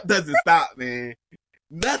drip doesn't stop, man.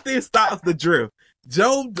 Nothing stops the drip.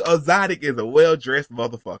 Joe Exotic is a well dressed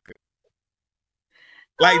motherfucker.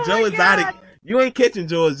 Like Oh Joe my Exotic, God. you ain't catching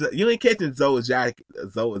Joe Exotic. You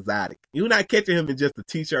not catching him in just a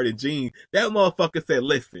t-shirt and jeans. That motherfucker said,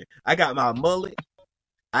 "Listen, I got my mullet,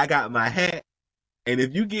 I got my hat, and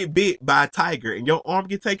if you get bit by a tiger and your arm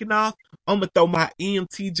get taken off, I'm gonna throw my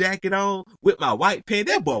EMT jacket on with my white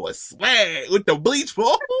pants. That boy was swag with the bleach for.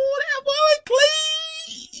 Oh, that boy was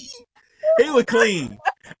clean. He was clean.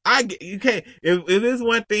 You can't if there's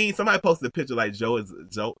one thing somebody posted a picture like Joe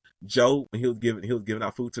when he was giving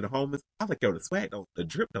out food to the homeless. I was like, yo, the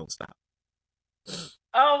drip don't stop.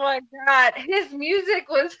 Oh my God. His music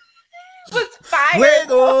was fire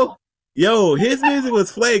though. Fuego. Yo, his music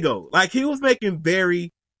was Fuego. Like he was making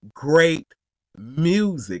very great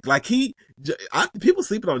music. Like people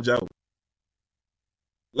sleeping on Joe.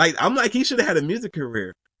 Like I'm like he should have had a music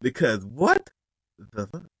career because what the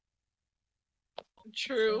fuck?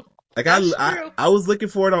 True. Like That's true. I was looking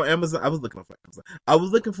for it on Amazon. I was looking for Amazon. I was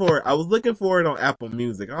looking for it on Apple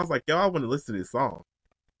Music. I was like, yo, I want to listen to this song.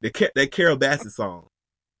 That Carol Bassett song.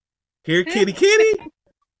 Here, kitty, kitty.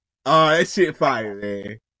 Oh, that shit fire,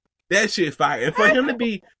 man. That shit fire. And for him to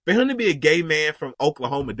be a gay man from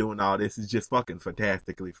Oklahoma doing all this is just fucking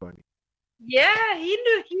fantastically funny. Yeah, he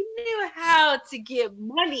knew how to get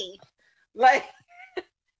money. Like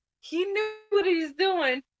he knew what he was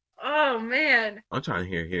doing. Oh man. I'm trying to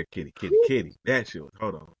hear kitty, kitty, kitty. That shit was,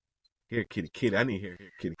 hold on. Here, kitty, kitty. I need to hear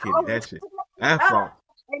kitty, kitty. Oh, That shit. That song.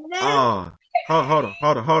 and then Oh, hold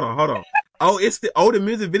on. Oh, the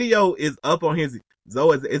music video is up on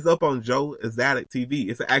it's up on Joe Exotic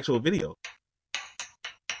TV. It's an actual video.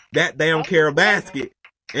 That damn Carol Basket.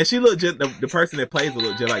 And she looked just, the person that plays it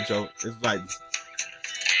look just like Joe. It's like,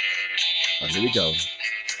 oh, here we go.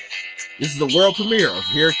 This is the world premiere of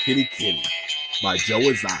Here Kitty Kitty by Joe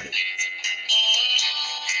Exotic.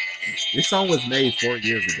 This song was made 4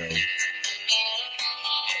 years ago.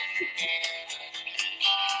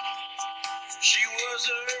 She was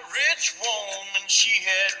a rich woman, she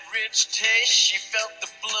had rich taste, she felt the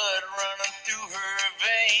blood running through her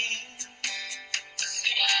veins.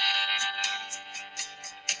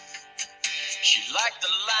 She liked the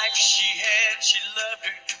life she had, she loved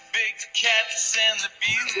her big cats and the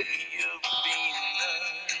beauty of being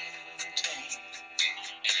untamed.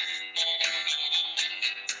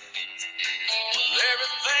 Well,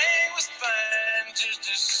 everything was fine, just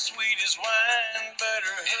as sweet as wine, but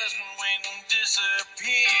her husband went and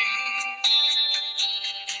disappeared.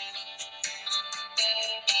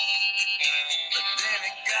 But then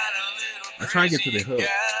it got a little I'm trying to get to the crazy, hook.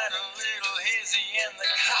 got a little hazy, and the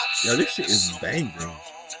cops Yo, this shit said is something banging. wrong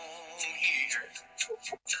here.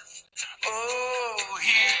 Oh,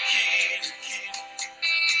 here, kitty, kitty.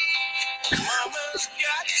 Mama's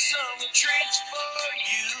got some treats for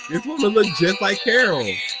you. This woman look just like Carol.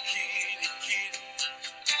 Here, kitty, kitty.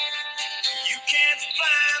 You can't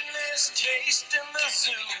find this taste in the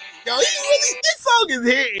zoo. Yo, this song is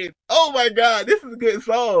hitting. Oh my god, this is a good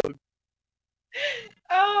song.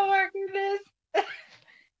 oh my goodness.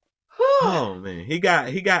 Whew. Oh man, he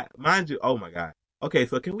got mind you. Oh my god. Okay,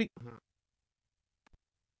 so can we?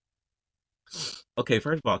 Okay,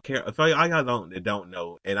 first of all, Carol. If y'all don't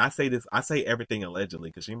know, and I say everything allegedly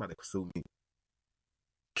because she might sue me.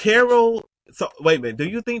 Carol. So wait a minute. Do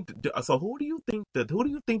you think? So who do you think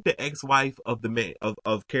the ex-wife of the man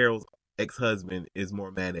of Carol's ex-husband is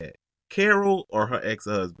more mad at? Carol or her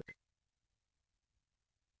ex-husband?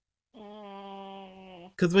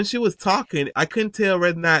 Because when she was talking, I couldn't tell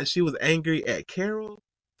whether or not she was angry at Carol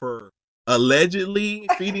for allegedly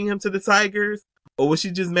feeding him to the tigers, or was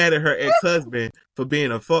she just mad at her ex-husband for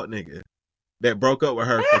being a fuck nigga that broke up with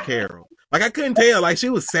her for Carol? Like I couldn't tell. Like she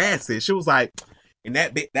was sassy. She was like, and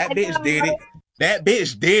that bitch did it. That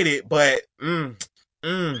bitch did it, but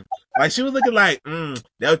like she was looking like that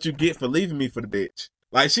what you get for leaving me for the bitch.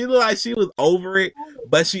 Like she looked like she was over it,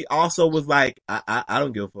 but she also was like, I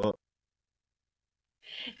don't give a fuck.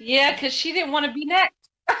 Yeah, because she didn't want to be next.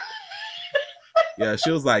 Yeah,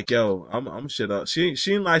 she was like, "Yo, I'm shit up." She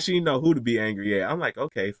didn't like she didn't know who to be angry at. I'm like,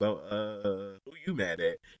 okay, so who you mad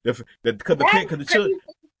at? Because the children,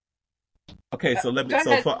 Okay, so let me. Go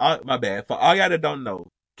So ahead. for all, my bad. For all y'all that don't know,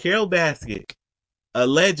 Carol Basket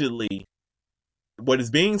allegedly, what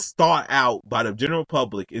is being thought out by the general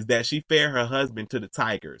public is that she fed her husband to the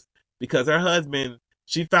tigers because her husband.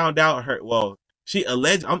 She found out her. Well, she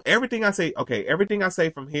alleged. Everything I say. Okay, everything I say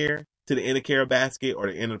from here to the end of Carol Basket or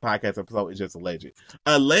the end of the podcast episode is just alleged.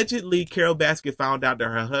 Allegedly, Carol Basket found out that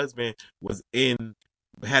her husband was in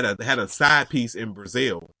had a side piece in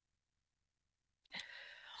Brazil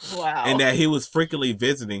Wow. and that he was frequently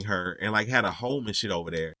visiting her and like had a home and shit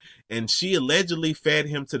over there. And she allegedly fed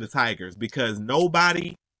him to the tigers because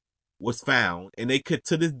nobody was found, and they could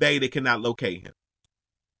to this day they cannot locate him.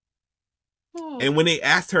 And when they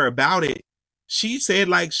asked her about it, she said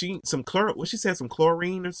like some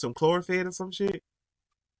chlorine or some chlorophyll or some shit.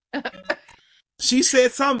 She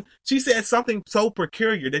said something so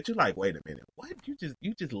peculiar that you're like, wait a minute, what? You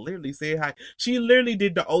just literally said hi. She literally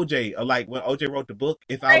did the OJ, like when OJ wrote the book,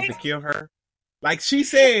 If I Was to Kill Her. Like she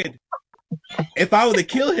said, if I were to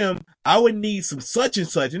kill him, I would need some such and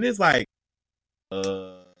such. And it's like,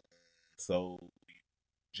 so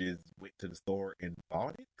you just went to the store and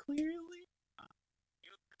bought it clearly?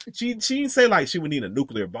 She didn't say like she would need a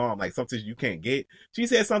nuclear bomb, like something you can't get. She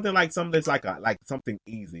said something like something that's like something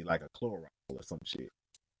easy, like a chloride or some shit.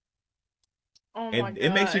 Oh my And God.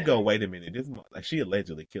 it makes you go, wait a minute, this like she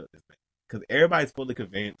allegedly killed this man because everybody's fully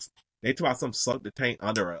convinced. They talk about some sunk the tank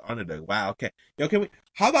under the Wildcat. Yo, can we?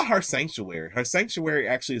 How about her sanctuary? Her sanctuary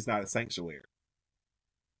actually is not a sanctuary.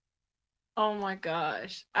 Oh my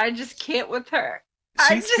gosh. I just can't with her.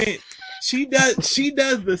 She does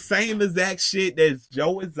the same exact shit that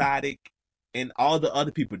Joe Exotic and all the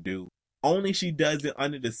other people do. Only she does it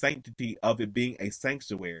under the sanctity of it being a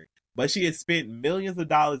sanctuary. But she has spent millions of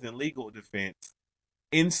dollars in legal defense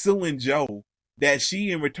in suing Joe that she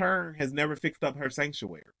in return has never fixed up her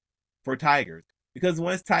sanctuary for tigers. Because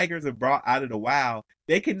once tigers are brought out of the wild,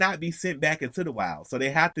 they cannot be sent back into the wild. So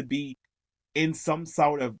they have to be in some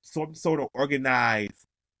sort of organized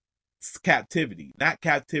captivity. Not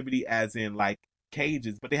captivity as in like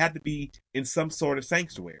cages, but they have to be in some sort of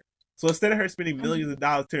sanctuary. So instead of her spending millions of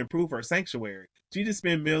dollars to improve her sanctuary, she just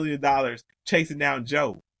spent millions of dollars chasing down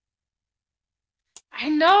Joe. I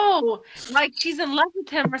know, like she's in love with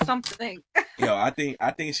him or something. Yo, I'm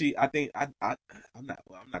not gonna say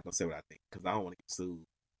what I think because I don't want to get sued.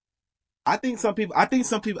 I think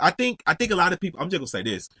a lot of people, I'm just gonna say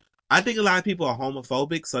this. I think a lot of people are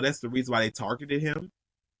homophobic, so that's the reason why they targeted him.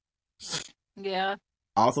 Yeah.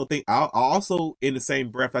 I also in the same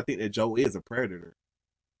breath, I think that Joe is a predator.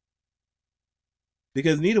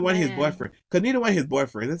 Because neither one of his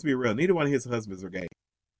boyfriends, let's be real, neither one of his husbands are gay.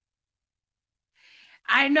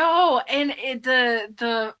 I know, and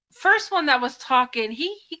the first one that was talking,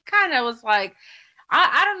 he kind of was like,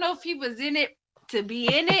 I don't know if he was in it to be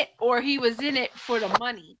in it or he was in it for the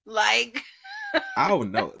money. Like, I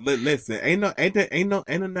don't know. Listen, ain't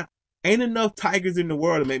enough tigers in the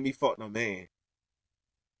world to make me fuck no man.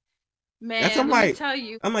 man, That's I'm let me like, tell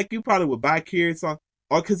you. I'm like, you probably would buy kids on,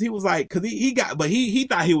 or because he was like, because he got, but he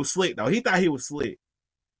thought he was slick though. He thought he was slick.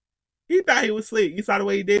 He thought he was slick. You saw the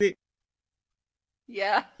way he did it.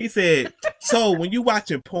 Yeah. He said, so when you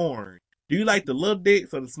watching porn, do you like the little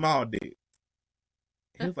dicks or the small dicks?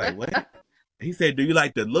 He was like, what? He said, do you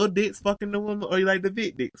like the little dicks fucking the woman or you like the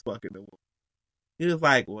big dicks fucking the woman? He was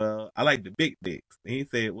like, well, I like the big dicks. And he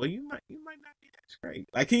said, well, you might not be that straight.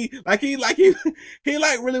 He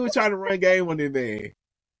really was trying to run game on this man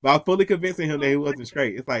by fully convincing him that he wasn't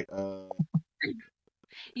straight. It's like,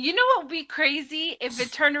 You know what would be crazy if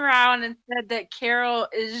it turned around and said that Carol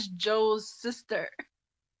is Joe's sister.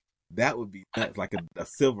 that would be nuts, like a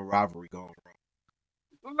civil rivalry going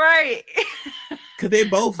wrong. Right. Cause they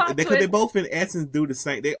both Plot because they twist. both in essence do the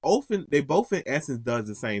same. They both in essence does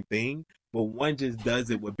the same thing, but one just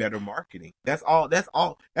does it with better marketing. That's all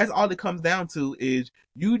it comes down to is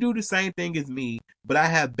you do the same thing as me, but I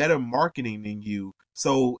have better marketing than you.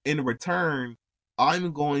 So in return,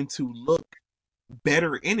 I'm going to look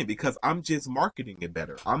better in it because I'm just marketing it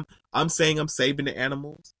better. I'm saying I'm saving the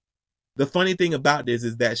animals. The funny thing about this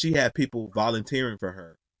is that she had people volunteering for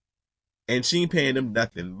her. And she ain't paying them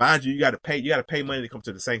nothing. Mind you, you gotta pay money to come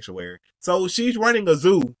to the sanctuary. So she's running a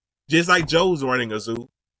zoo, just like Joe's running a zoo.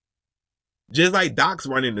 Just like Doc's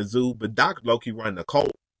running a zoo, but Doc low-key running a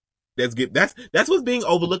cult. That's what's being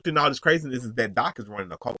overlooked in all this craziness is that Doc is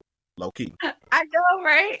running a cult. Low-key. I know,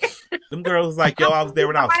 right? Them girls like, yo, I was there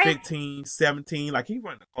when I was 15, 17. Like, he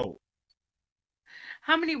running a cult.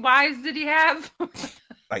 How many wives did he have?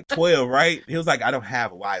 Like 12, right? He was like, I don't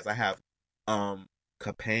have wives. I have,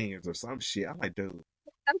 companions or some shit. I'm like, dude,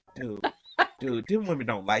 them women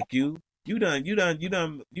don't like you. They've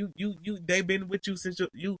been with you since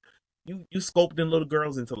you sculpting little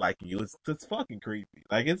girls into liking you. It's fucking creepy.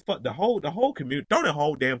 Like the whole community, throw the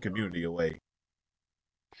whole damn community away.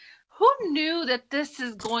 Who knew that this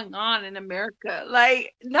is going on in America?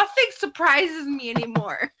 Like, nothing surprises me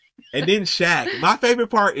anymore. And then Shaq. My favorite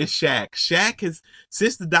part is Shaq. Shaq has,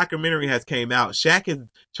 since the documentary has came out, Shaq has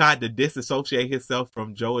tried to disassociate himself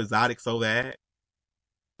from Joe Exotic so bad.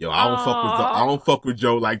 Yo, I don't fuck with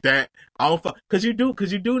Joe like that. I don't fuck cause you do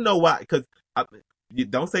know why. Cause you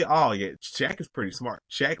don't say all yet. Shaq is pretty smart.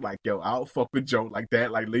 Shaq like, yo, I don't fuck with Joe like that.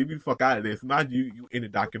 Like, leave me the fuck out of this. Not you in the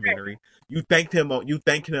documentary. You thanked him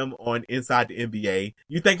on Inside the NBA.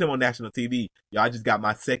 You thanked him on national TV. Yo, I just got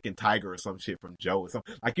my second tiger or some shit from Joe or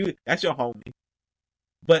something. Like that's your homie.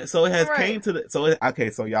 But so it has came to so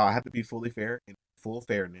y'all I have to be fully fair and full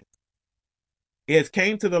fairness. It has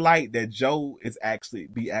came to the light that Joe is actually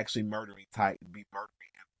murdering animals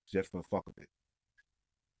just for the fuck of it.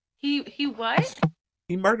 He what?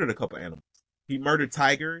 He murdered a couple animals. He murdered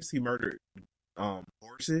tigers. He murdered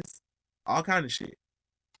horses, all kind of shit,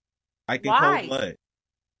 like in cold blood.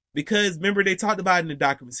 Because remember they talked about it in the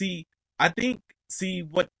document. I think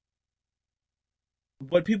what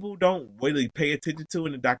people don't really pay attention to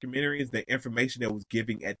in the documentary is the information that was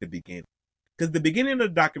given at the beginning. Because the beginning of the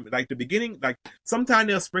document, like sometimes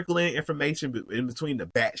they'll sprinkle in information in between the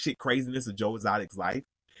batshit craziness of Joe Exotic's life.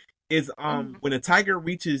 Is when a tiger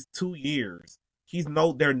reaches 2 years,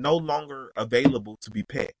 they're no longer available to be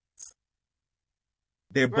pets.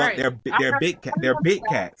 They're big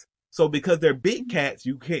cats. So because they're big cats,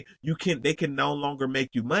 they can no longer make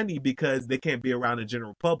you money because they can't be around the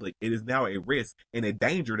general public. It is now a risk and a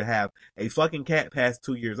danger to have a fucking cat past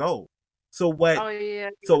 2 years old. So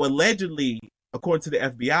So allegedly, according to the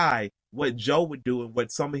FBI, what Joe would do and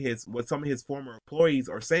what some of his former employees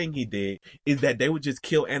are saying he did is that they would just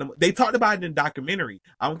kill animals. They talked about it in the documentary.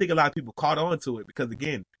 I don't think a lot of people caught on to it because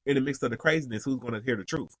again, in the midst of the craziness, who's going to hear the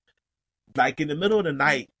truth? Like in the middle of the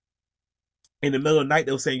night,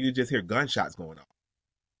 they were saying you just hear gunshots going on.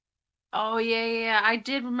 Oh yeah. I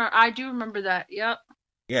do remember that. Yep.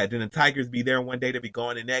 Yeah, then the tigers be there one day, to be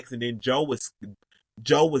gone the next, and then Joe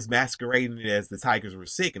was masquerading it as the tigers were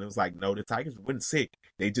sick, and it was like, no, the tigers weren't sick.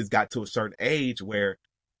 They just got to a certain age where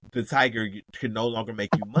the tiger can no longer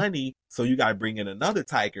make you money, so you got to bring in another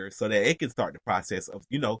tiger so that it can start the process of,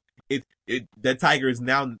 that tiger is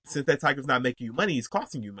now, since that tiger's not making you money, he's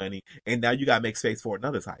costing you money, and now you got to make space for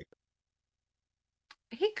another tiger.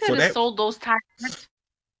 He could have sold those tigers.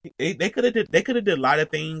 They could have did a lot of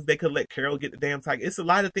things. They could let Carol get the damn tiger. It's a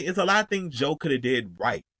lot of things Joe could have did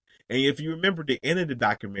right. And if you remember the end of the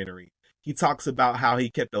documentary, he talks about how he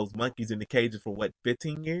kept those monkeys in the cages for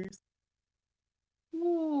 15 years?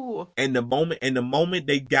 Ooh. And the moment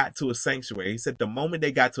they got to a sanctuary, he said the moment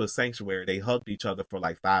they got to a sanctuary, they hugged each other for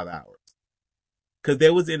like 5 hours. Because they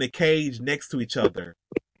was in a cage next to each other,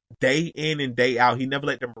 day in and day out. He never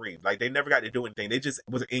let them breathe. Like, they never got to do anything. They just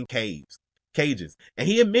was in cages. And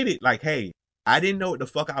he admitted, like, hey, I didn't know what the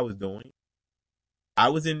fuck I was doing. I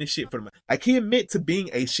was in this shit for the... Like, he admit to being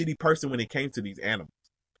a shitty person when it came to these animals.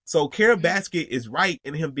 So Carol Baskin is right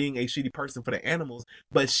in him being a shitty person for the animals,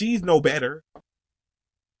 but she's no better.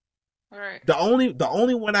 Right. The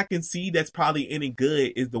only one I can see that's probably any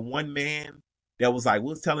good is the one man that was like,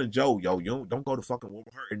 was telling Joe, yo, you don't go to fucking war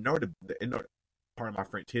with her. Ignore pardon my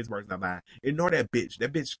French, his words, not mine. Ignore that bitch.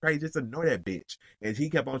 That bitch crazy. Just ignore that bitch. And he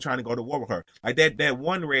kept on trying to go to war with her. Like that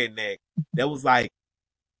one redneck that was like,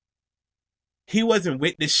 he wasn't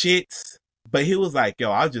with the shits, but he was like,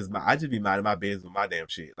 yo, I just be minding my business with my damn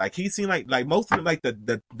shit. Like, he seemed like most of them, like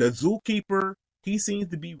the zookeeper, he seems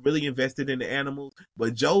to be really invested in the animals,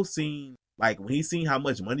 but Joe seemed like when he seen how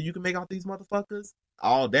much money you can make off these motherfuckers,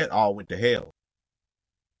 all went to hell.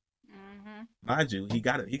 Mm-hmm. Mind you, he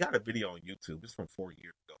got a video on YouTube. It's from 4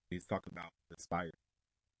 years ago. He's talking about Inspired.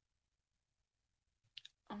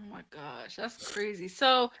 Oh my gosh, that's crazy.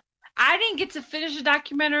 So I didn't get to finish the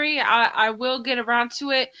documentary. I will get around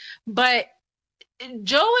to it, but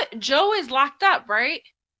Joe is locked up, right?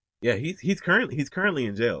 Yeah, he's currently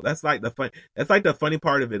in jail. That's like the funny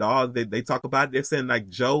part of it all. They talk about it. They're saying like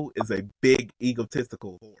Joe is a big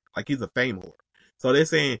egotistical whore. Like, he's a fame whore. So they're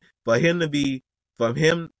saying for him to be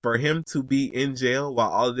in jail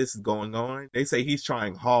while all of this is going on, they say he's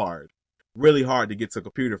trying really hard to get to a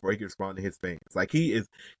computer before he can respond to his fans. Like, he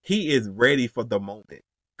is ready for the moment.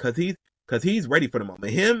 Cause he's ready for the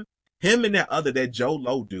moment. Him and that Joe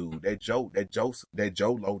Low dude, that Joe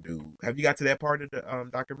Low dude. Have you got to that part of the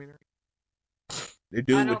documentary? The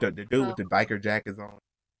dude with the biker jackets on.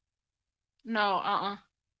 No,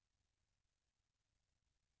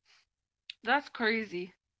 That's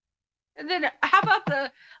crazy. And then how about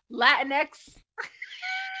the Latinx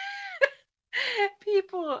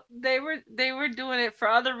people? They were doing it for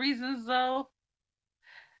other reasons though.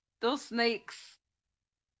 Those snakes.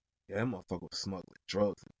 Yeah, that motherfucker was smuggling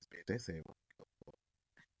drugs in this bitch. They said,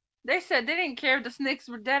 They said they didn't care if the snakes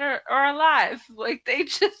were dead or alive. Like they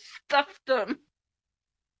just stuffed them.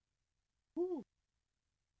 "Whew,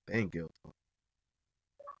 they ain't guilty."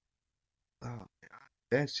 Oh man,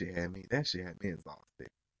 that shit had me. That shit had me exhausted.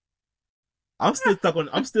 I'm still stuck on.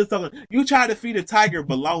 I'm still stuck on. You tried to feed a tiger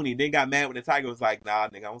bologna, then got mad when the tiger was like, "Nah,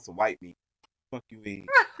 nigga, I want some white meat." Fuck you, eat.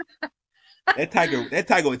 That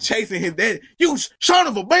tiger was chasing his dad. You son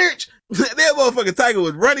of a bitch! That motherfucking tiger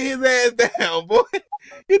was running his ass down, boy.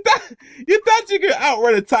 You thought you could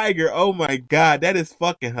outrun a tiger? Oh my god, that is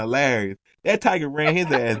fucking hilarious. That tiger ran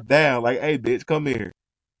his ass down like, "Hey, bitch, come here."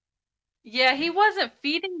 Yeah, he wasn't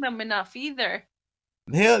feeding them enough either.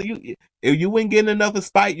 Hell, if you weren't getting enough of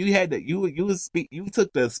Spike, you had to you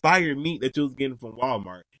took the expired meat that you was getting from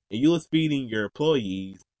Walmart and you was feeding your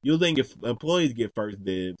employees. You was letting your employees get first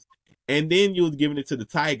dibs, and then you was giving it to the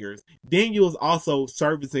tigers. Then you was also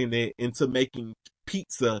servicing it into making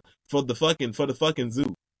pizza for the fucking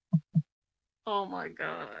zoo. Oh my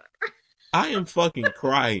god. I am fucking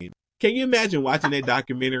crying. Can you imagine watching that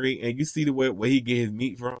documentary and you see the where he get his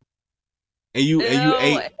meat from? And you Ew.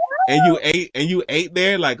 you ate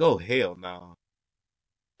there like, oh hell no.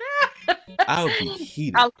 I would be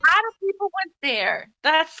heated. A lot of people went there.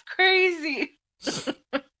 That's crazy.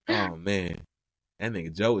 Oh man, that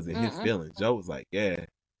nigga Joe was in his feelings. Joe was like, yeah.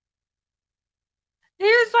 He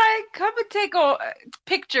was like, "Come and take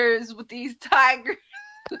pictures with these tigers."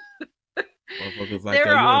 Motherfuckers like, They yo,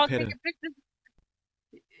 were you all want to pet taking him? pictures.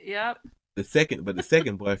 Yep. The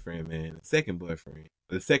second boyfriend, man,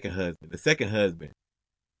 the second husband.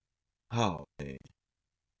 Oh man,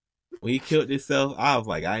 when he killed himself, I was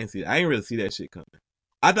like, I ain't really see that shit coming.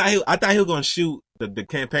 I thought he was gonna shoot the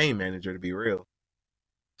campaign manager, to be real.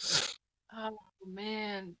 Oh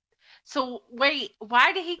man. So wait,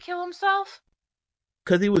 why did he kill himself?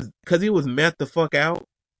 Cause he was messed the fuck out.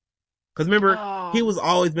 Cause remember, he Oh. was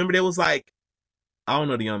always, remember there was like, I don't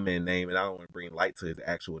know the young man's name, and I don't want to bring light to his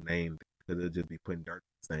actual name because it'll just be putting dirt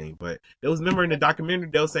in his name. But there was, remember in the documentary,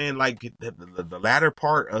 they were saying like the latter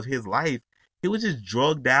part of his life, he was just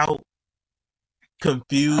drugged out,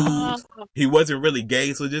 confused. Oh. He wasn't really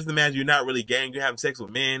gay, so just imagine you're not really gay and you're having sex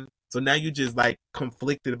with men. So now you just like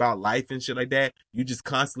conflicted about life and shit like that. You just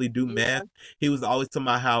constantly do meth. He was always talking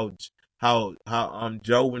about how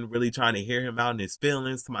Joe wasn't really trying to hear him out in his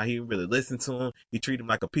feelings. Talking about he didn't really listen to him. He treated him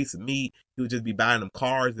like a piece of meat. He would just be buying them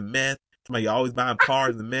cars and meth. Talking about you always buying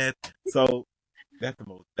cars and meth. So that's the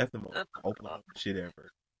most Oklahoma shit ever.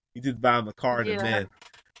 He just buying the cars and meth.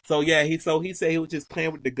 So yeah, he said he was just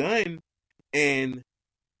playing with the gun, and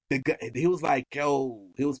he was like, yo,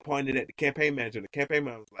 he was pointing at the campaign manager. The campaign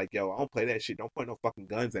manager was like, yo, I don't play that shit. Don't point no fucking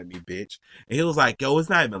guns at me, bitch. And he was like, yo, it's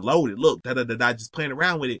not even loaded. Look, just playing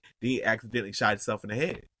around with it. Then he accidentally shot himself in the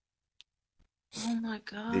head. Oh my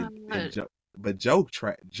god. But Joe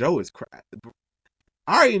is crazy.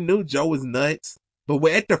 I already knew Joe was nuts. But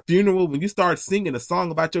at the funeral, when you start singing a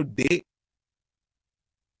song about your dick.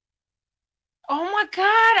 Oh my god,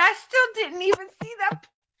 I still didn't even see that.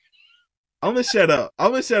 I'm gonna shut up.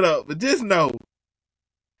 But just know.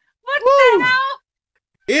 What the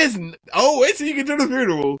hell? Wait till you get to the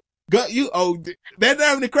funeral. That's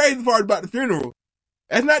not even the crazy part about the funeral.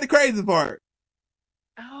 That's not the crazy part.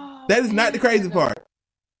 Oh, That is not the crazy part.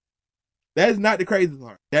 That is not the crazy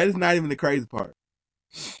part. That is not even the crazy part.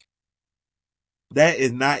 That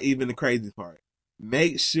is not even the crazy part.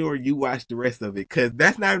 Make sure you watch the rest of it, because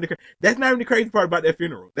that's not even the crazy part about that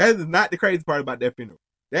funeral. That is not the crazy part about that funeral.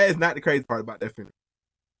 That is not the crazy part about that funeral.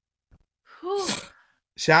 Whew.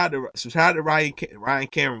 Shout out to Ryan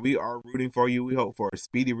Cameron. We are rooting for you. We hope for a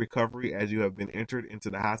speedy recovery as you have been entered into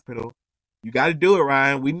the hospital. You got to do it,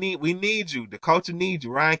 Ryan. We need you. The culture needs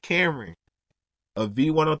you. Ryan Cameron of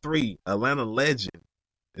V103, Atlanta legend.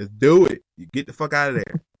 Let's do it. You get the fuck out of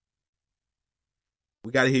there.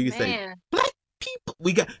 We got to hear you say black people.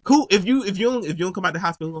 We got cool. If you don't come out the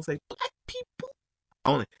hospital, we're gonna say black people.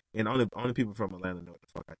 Only people from Atlanta know what the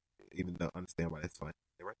fuck I even don't understand why that's funny.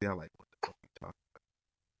 They're right there like, what the fuck are you talking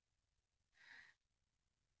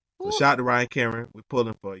about? So shout out to Ryan Cameron. We're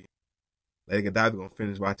pulling for you. Lady Godiva gonna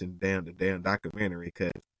finish watching the damn documentary,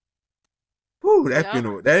 because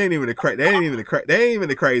funeral, that ain't even the crazy part. That ain't even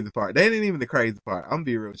the crazy part. I'm gonna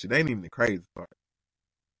be real with you. That ain't even the crazy part.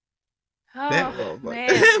 That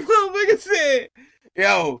motherfucker said,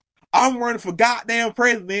 yo, I'm running for goddamn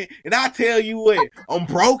president, and I tell you what, I'm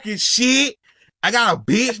broke as shit. I got a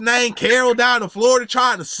bitch named Carol down in Florida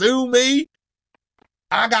trying to sue me.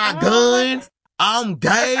 I got guns. I'm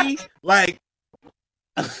gay. Like,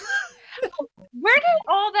 where did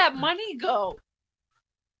all that money go?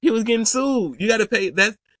 he was getting sued. You got to pay.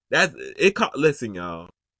 That's it. Listen, y'all.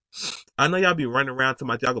 I know y'all be running around to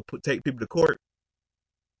y'all go take people to court.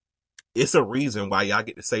 It's a reason why y'all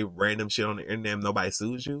get to say random shit on the internet and nobody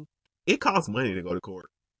sues you. It costs money to go to court.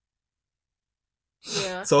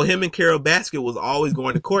 Yeah. So him and Carol Baskin was always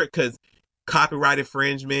going to court because copyright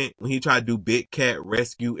infringement. When he tried to do Big Cat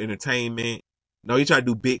Rescue Entertainment, no, he tried to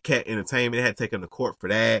do Big Cat Entertainment. They had to take him to court for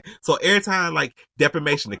that. So every time, like,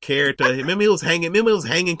 defamation of character. Remember he was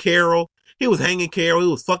hanging Carol. He was hanging Carol. He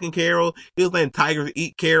was fucking Carol. He was letting tigers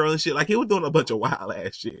eat Carol and shit. Like, he was doing a bunch of wild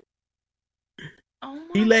ass shit. Oh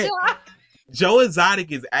my God. Joe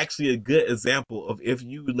Exotic is actually a good example of if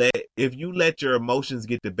you let your emotions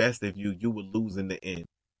get the best of you, you will lose in the end.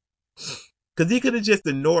 Because he could have just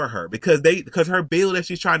ignored her because her bill that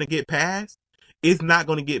she's trying to get passed is not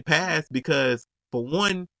going to get passed because, for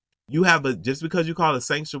one, you have just because you call a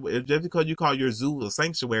sanctuary, just because you call your zoo a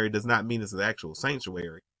sanctuary does not mean it's an actual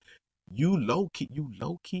sanctuary. You low key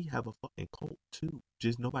have a fucking cult too.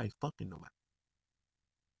 Just nobody fucking nobody.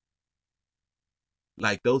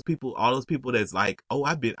 Like all those people that's like, oh,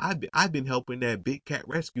 I've been helping that Big Cat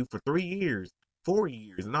Rescue for 3 years, 4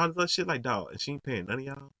 years, and all this other shit. Like, dog, and she ain't paying none of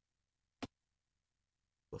y'all.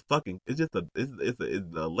 But fucking, it's just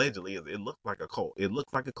allegedly, it looks like a cult. It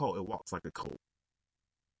looks like a cult. It walks like a cult.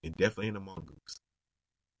 It definitely ain't a mongoose.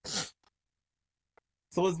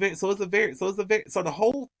 So the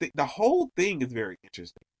whole thing is very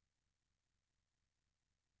interesting.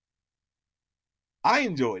 I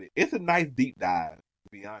enjoyed it. It's a nice deep dive, to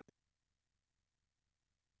be honest.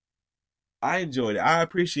 I enjoyed it. I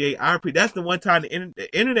appreciate. That's the one time the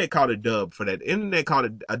internet called a dub for that. The internet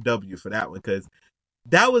called a W for that one because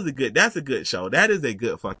that's a good show. That is a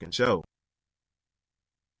good fucking show.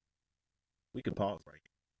 We can pause right here.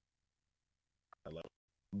 Hello.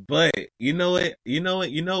 But you know what?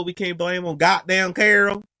 We can't blame on goddamn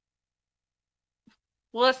Carol.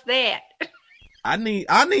 What's that? I need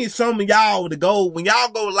some of y'all to go when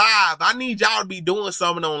y'all go live. I need y'all to be doing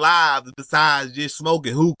something on live besides just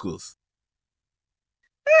smoking hookahs.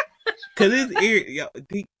 Cause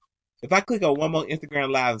if I click on one more Instagram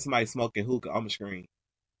live and somebody smoking hookah on the screen,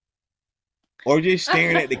 or just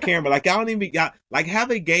staring at the camera, like y'all don't even like have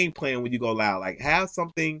a game plan when you go live. Like have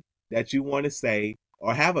something that you want to say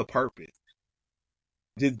or have a purpose.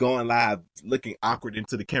 Just going live, looking awkward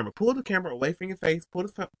into the camera. Pull the camera away from your face. Pull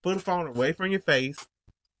the phone away from your face.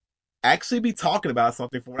 Actually, be talking about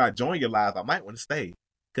something. For when I join your live, I might want to stay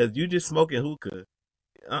because you just smoking hookah.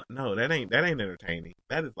 No, that ain't entertaining.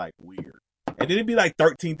 That is like weird. And then it'd be like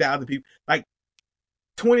 13,000 people, like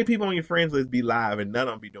 20 people on your friends list be live, and none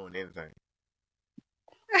of them be doing anything.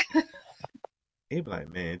 It'd be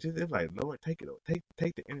like, man, it's like, Lord, take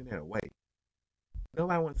the internet away.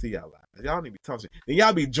 Nobody want to see y'all live. Y'all need to be talking. Then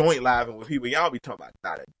y'all be joint living with people. Y'all be talking about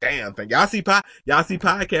not a damn thing. Y'all see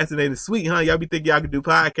podcasting ain't sweet, huh? Y'all be thinking y'all can do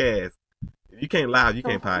podcasts. If you can't live, you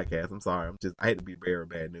can't podcast. I'm sorry. I hate to be bearer of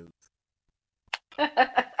bad news.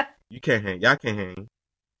 You can't hang. Y'all can't hang.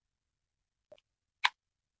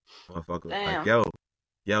 Motherfucker, like,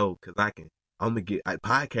 yo, cause I'm gonna get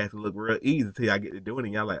podcasting look real easy till y'all get to doing it.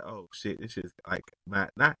 And y'all like, oh shit, this shit's like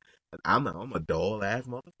not. I'm a dull ass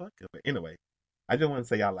motherfucker. But anyway, I just want to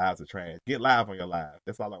say y'all lives are trash. Get live on your live.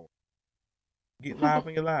 That's all I want. Get live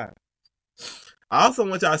on your live. I also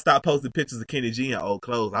want y'all to stop posting pictures of Kenny G in old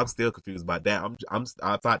clothes. I'm still confused about that. I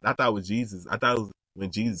thought it was Jesus. I thought it was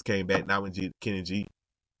when Jesus came back, not when Kenny G.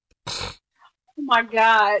 Oh my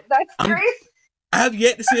God, that's crazy. I have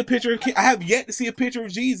yet to see a picture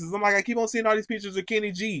of Jesus. I'm like, I keep on seeing all these pictures of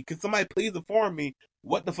Kenny G. Can somebody please inform me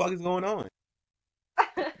what the fuck is going on?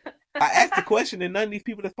 I asked the question, and none of these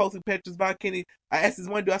people that's posting pictures about Kenny. I asked this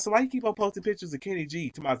one dude. I said, why you keep on posting pictures of Kenny G?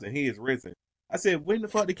 To my son, he is risen. I said, when the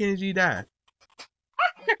fuck did Kenny G die?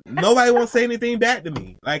 Nobody won't say anything back to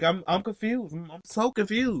me. Like I'm confused. I'm so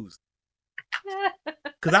confused.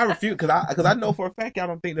 Cause I refuse. Cause I know for a fact y'all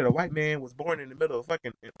don't think that a white man was born in the middle of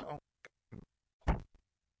fucking.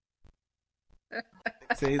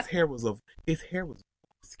 Say his skin was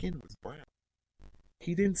brown.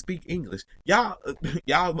 He didn't speak English. Y'all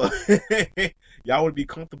would be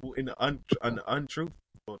comfortable in the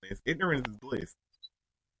untruthfulness. Ignorance is bliss.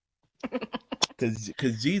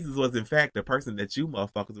 Cause Jesus was in fact the person that you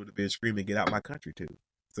motherfuckers would have been screaming, "Get out my country!" to.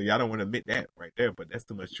 So y'all don't want to admit that right there, but that's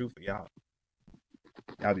too much truth for y'all.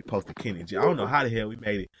 Y'all be posting Kenny G. I don't know how the hell we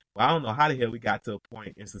made it. Well, I don't know how the hell we got to a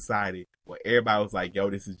point in society where everybody was like, "Yo,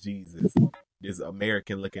 this is Jesus." this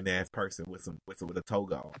American looking ass person with a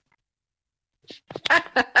toga on.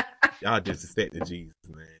 Y'all disrespecting Jesus,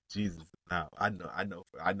 man. Jesus, now I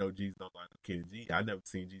know Jesus don't look like Kenny G. I never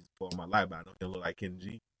seen Jesus before in my life, but I know he look like Kenny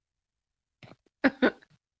G.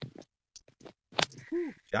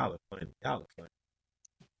 Y'all are funny.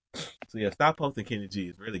 So yeah, stop posting Kenny G.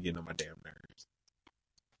 It's really getting on my damn nerves.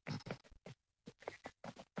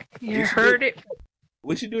 You heard it.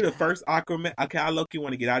 We should do the first Aquaman. Okay, I low-key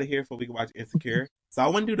want to get out of here before we can watch Insecure. So I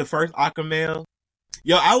want to do the first Aquaman.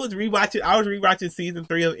 Yo, I was rewatching season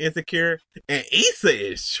 3 of Insecure, and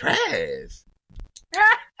Issa is trash.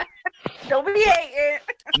 Don't be hating.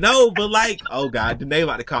 No, but like, oh god, Danae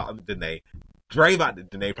about to call me.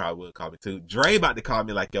 Danae probably will call me too. Dre about to call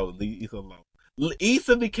me like, yo, leave Issa alone.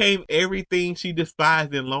 Issa became everything she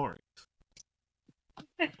despised in Lawrence.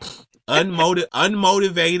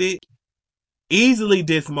 Unmotivated, easily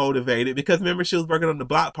dismotivated, because remember she was working on the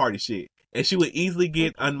block party shit, and she would easily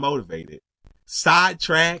get unmotivated,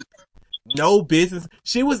 sidetracked, no business.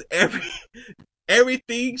 She was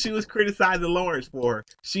everything she was criticizing Lawrence for,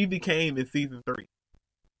 she became in season 3.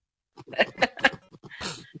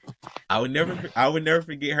 I would never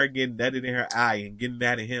forget her getting nutted in her eye and getting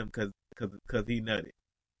mad at him because he nutted.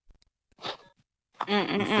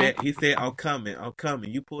 He said, I'm coming.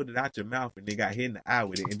 You pulled it out your mouth and then got hit in the eye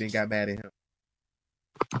with it and then got mad at him.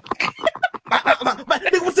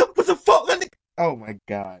 What's the fuck? Oh my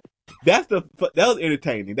god. That was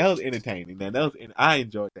entertaining. I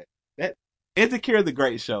enjoyed that. That Insecure is a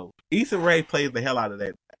great show. Issa Rae plays the hell out of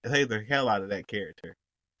that character.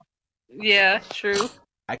 Yeah, true.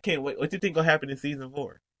 I can't wait. What do you think will happen in season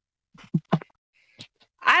 4?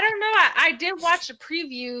 I don't know. I did watch the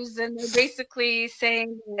previews, and they're basically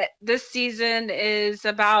saying that this season is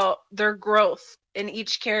about their growth in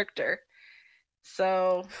each character.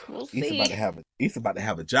 So we'll see. Issa about to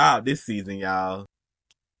have a job this season, y'all.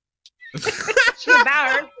 She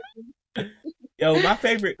about her. Yo, my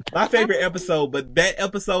favorite episode, but that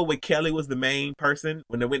episode where Kelly was the main person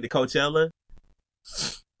when they went to Coachella.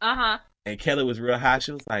 And Kelly was real high.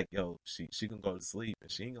 She was like, yo, she can go to sleep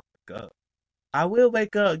and she ain't gonna wake up. I will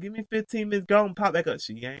wake up. Give me 15 minutes. Go and pop back up.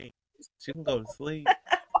 She ain't. She can go to sleep.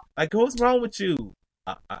 Like, what's wrong with you?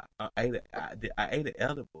 I ate an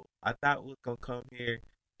edible. I thought we was gonna come here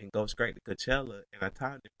and go straight to Coachella, and I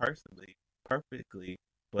timed it perfectly.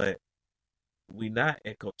 But we not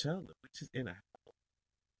at Coachella. We just in a house.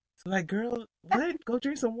 So like, girl, what? Go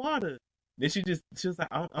drink some water. Then she was like,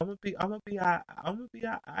 I'm gonna be alright.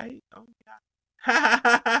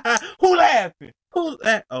 Who laughing? Who's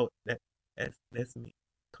that? Oh, that's me.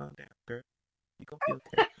 Calm down, girl. You gonna be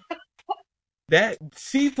okay. That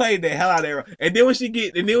she played the hell out of her. And then when she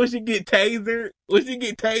get tasered,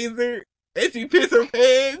 and she piss her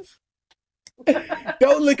pants.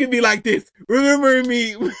 Don't look at me like this. Remember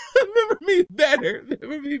me better.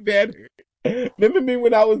 Remember me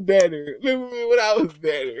when I was better.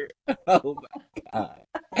 Oh my god.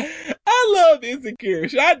 I love Insecure.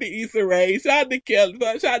 Shout out to Issa Rae. Shout out to Kelly.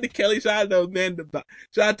 Shout out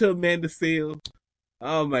to Amanda Seales.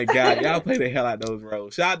 Oh my god. Y'all play the hell out of those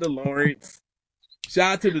roles. Shout out to Lawrence.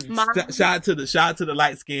 Shout out to the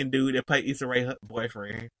light skinned dude that played Issa Rae's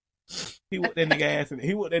boyfriend. He whooped that nigga ass, and I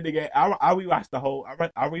rewatched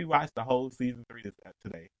the whole season 3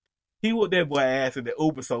 today. He whooped that boy ass in the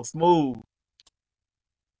Uber so smooth.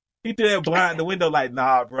 He threw that blind in the window like,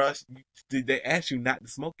 nah, bruh. They asked you not to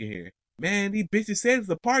smoke in here. Man, these bitches said it's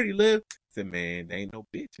a party, Liv. I said, man, they ain't no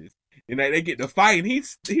bitches. And they get to fight, and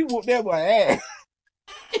he whooped that boy ass.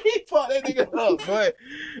 He fought that nigga up, but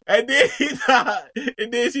and then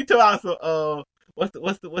she told us what's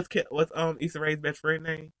Issa Rae's best friend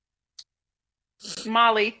name?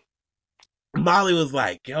 Molly. Molly was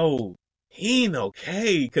like, yo, he ain't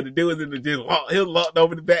okay. Cause the dude was in the gym, he was locked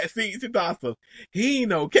over the back seat. She thought so, he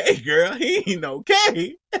ain't okay, girl. He ain't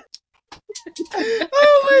okay.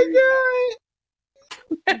 Oh my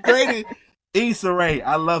god. Great Issa Rae.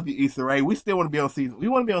 I love you, Issa Rae. We still want to be on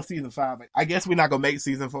season 5. I guess we're not gonna make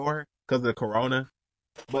season 4 because of the corona.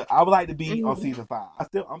 But I would like to be on season 5.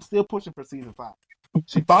 I'm still pushing for season 5.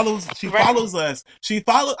 She follows us.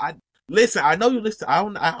 Listen, I know you listen. I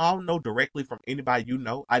don't know directly from anybody you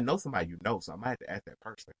know. I know somebody you know, so I might have to ask that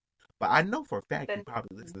person. But I know for a fact you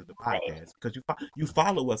probably listen to the podcast because you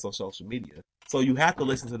follow us on social media, so you have to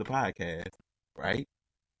listen to the podcast, right?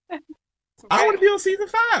 I want to be on season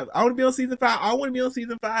 5. I want to be on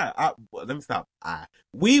season 5. Let me stop.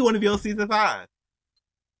 We want to be on season 5.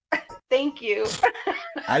 Thank you.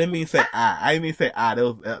 I didn't mean to say I. That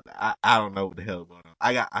was, I don't know what the hell is going on.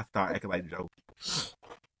 I started acting like Joe.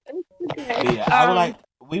 Okay. Yeah, I would like.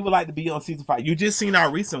 we would like to be on season 5. You just seen our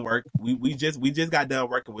recent work. We just got done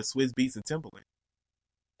working with Swizz Beatz and Timbaland.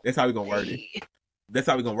 That's how we gonna word it. That's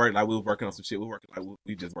how we gonna work. Like we were working on some shit. We working like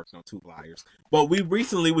we just working on 2 flyers. But we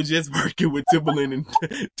recently was just working with Timbaland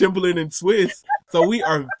and Swizz. So we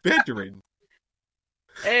are veterans.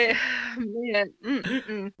 Man.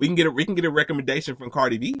 We can get a recommendation from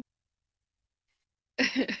Cardi B.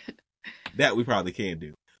 That we probably can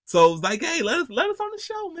do. So it's like, hey, let us on the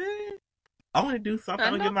show, man. I want to do something.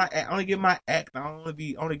 I want to get my act on. I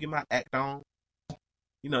want to get my act on.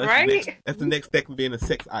 You know, that's the next step from being a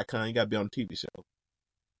sex icon. You got to be on a TV show.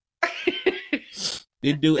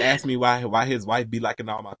 This dude asked me why his wife be liking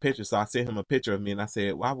all my pictures, so I sent him a picture of me, and I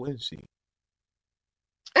said, why wouldn't she?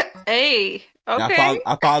 Hey, okay.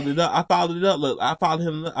 I followed it up. Look, I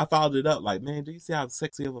followed it up. Like, man, do you see how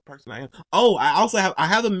sexy of a person I am? Oh, I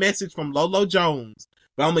have a message from Lolo Jones,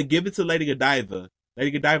 but I'm gonna give it to Lady Godiva.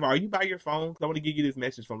 Lady Godiva, are you by your phone? Because I want to give you this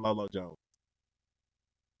message from Lolo Jones.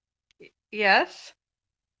 Yes.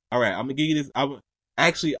 All right, I'm gonna give you this. I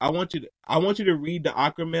want you to read the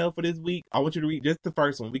Aqua Mail for this week. I want you to read just the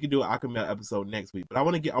first one. We can do an Aqua Mail episode next week, but I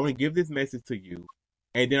want to give this message to you,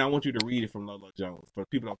 and then I want you to read it from Lolo Jones. But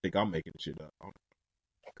people don't think I'm making shit up,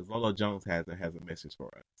 because Lolo Jones has a message for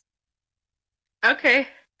us. Okay.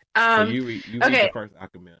 So you read the first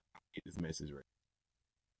Aqua Mail. I'll get this message ready.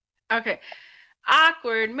 Okay.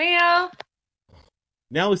 Awkward Mail.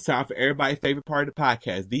 Now it's time for everybody's favorite part of the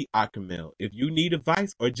podcast, the Aqua Mail. If you need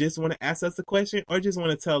advice or just want to ask us a question or just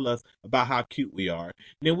want to tell us about how cute we are,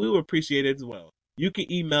 then we will appreciate it as well. You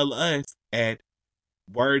can email us at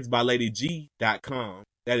wordsbyladyg.com.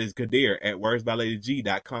 That is Kadir at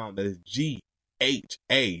wordsbyladyg.com. That is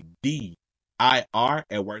GHADIR at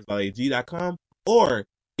wordsbyladyg.com. Or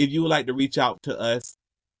if you would like to reach out to us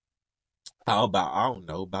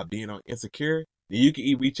about being on Insecure, then you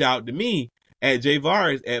can reach out to me at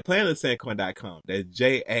jvaris at planetofthesandcoin.com. That's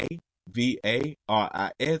JAVARIS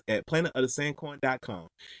at planetofthesandcoin.com.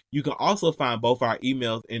 You can also find both our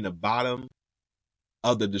emails in the bottom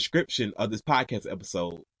of the description of this podcast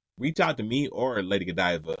episode. Reach out to me or Lady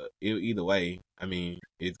Godiva. Either way, I mean,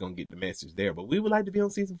 it's going to get the message there. But we would like to be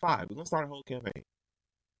on season 5. We're going to start a whole campaign.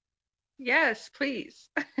 Yes, please.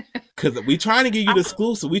 Because we're trying to give you the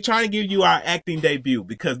exclusive. We're trying to give you our acting debut,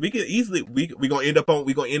 because we could easily we're gonna end up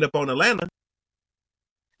on Atlanta.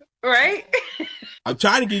 Right? I'm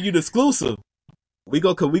trying to give you the exclusive. We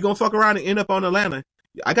gonna fuck around and end up on Atlanta.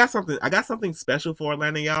 I got something special for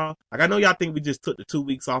Atlanta, y'all. Like, I know y'all think we just took the 2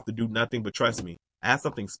 weeks off to do nothing, but trust me, I have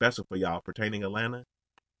something special for y'all pertaining Atlanta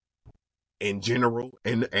in general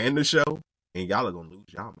and the show. And y'all are gonna lose.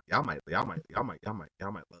 Y'all might love it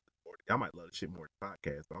more. Y'all might love the shit more than the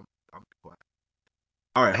podcast. But I'm quiet.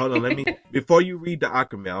 All right, hold on. Before you read the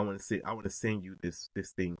Aqua Mail, I want to send you this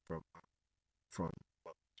thing from.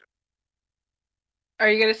 Are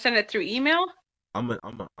you gonna send it through email? I'm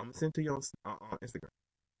gonna send it to you on Instagram.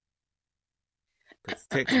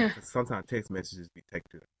 Because sometimes text messages be taken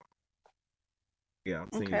to that. Yeah, I'm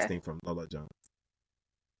sending you this thing from Lolo Jones.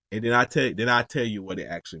 And then I tell you what it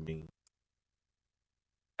actually means.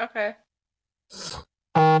 Okay.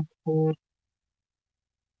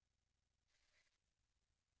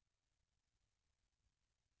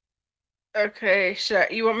 Okay, sure.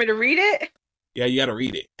 You want me to read it? Yeah, you gotta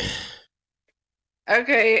read it.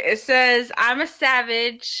 Okay, it says, I'm a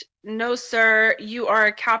savage. No, sir, you are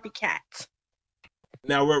a copycat.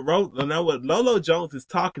 Now, what Lolo Jones is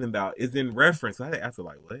talking about is in reference. I asked her,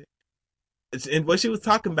 like, what? And what she was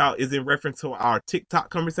talking about is in reference to our TikTok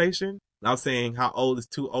conversation. I was saying how old is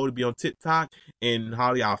too old to be on TikTok and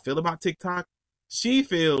how y'all feel about TikTok. She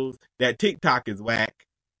feels that TikTok is whack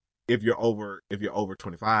if you're over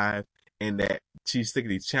 25, and that she's sick of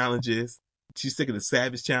these challenges. She's sick of the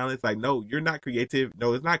savage challenge. Like, no, you're not creative.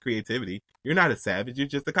 No, it's not creativity. You're not a savage. You're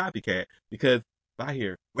just a copycat. Because if I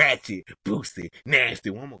hear ratchet, boosty,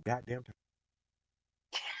 nasty one more goddamn time.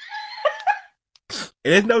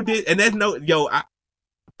 This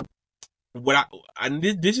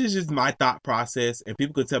is just my thought process, and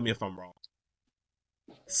people could tell me if I'm wrong.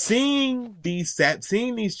 Seeing these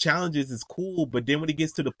challenges is cool, but then when it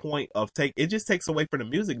gets to the point of it just takes away from the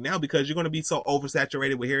music now, because you're gonna be so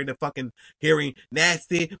oversaturated with hearing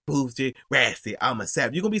nasty, boosty, raspy, I'm a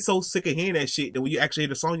savage. You're gonna be so sick of hearing that shit that when you actually hear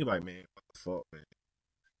the song, you're like, man, what the fuck, man?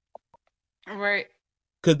 Right.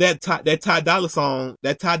 Cause that Ty Dolla song,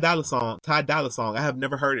 I have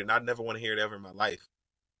never heard it, and I never want to hear it ever in my life.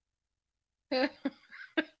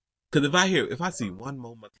 Cause if I see one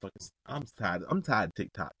more motherfucker, I'm tired of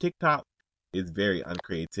TikTok. TikTok is very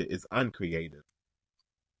uncreative. It's uncreative.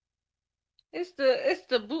 It's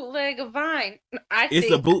the bootleg of Vine. I It's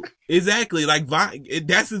a think. boot. Exactly. Like Vine.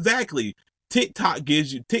 That's exactly. TikTok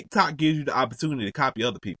gives you the opportunity to copy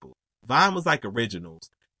other people. Vine was like originals.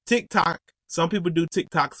 TikTok. Some people do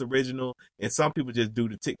TikTok's original, and some people just do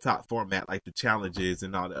the TikTok format, like the challenges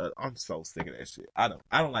and all that. I'm so sick of that shit. I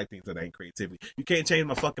don't like things that ain't creativity. You can't change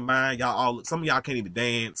my fucking mind. Y'all all. Some of y'all can't even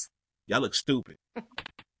dance. Y'all look stupid.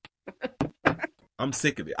 I'm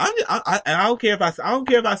sick of it. I don't care if I don't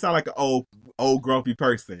care if I sound like an old grumpy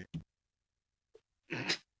person.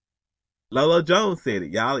 Lolo Jones said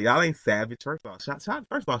it. Y'all ain't savage. First of all,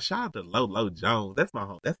 shout out to Lolo Jones. That's my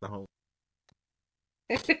home. That's the home.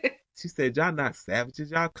 She said y'all not savages.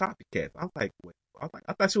 Y'all copycats. I was like, wait.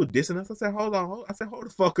 I thought she was dissing us. I said, hold on. I said, hold the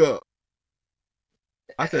fuck up.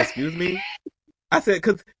 I said, excuse me. I said,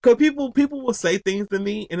 cause people will say things to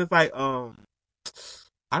me, and it's like, I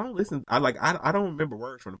don't listen. I don't remember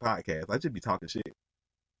words from the podcast. I just be talking shit.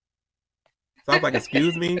 So I was like,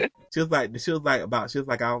 excuse me. She was like, I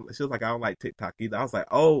don't like TikTok either. I was like,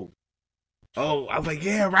 oh. I was like,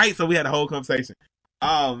 yeah, right. So we had a whole conversation.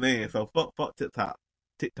 Oh man, so fuck TikTok.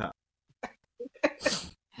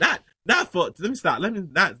 Not fuck. Let me stop. Let me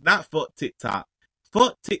not fuck TikTok.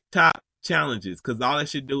 Fuck TikTok challenges, because all that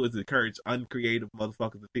should do is encourage uncreative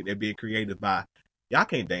motherfuckers to think they're being creative by. Y'all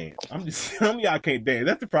can't dance. Some of y'all can't dance.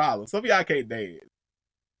 That's the problem. Some of y'all can't dance.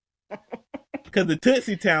 Because the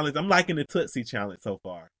Tootsie challenge, I'm liking the Tootsie challenge so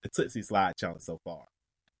far. The Tootsie slide challenge so far.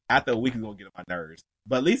 After a week, it's gonna get on my nerves.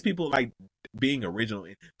 But at least people like being original.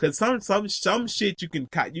 Because some shit you can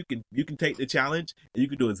take the challenge and you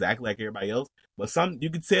can do exactly like everybody else. But some you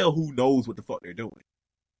can tell who knows what the fuck they're doing.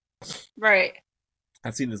 Right. I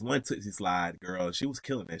seen this one Tootsie slide girl. She was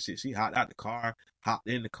killing that shit. She hopped out the car, hopped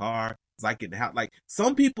in the car. It's like in the house. Like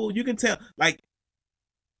some people, you can tell. Like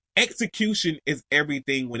execution is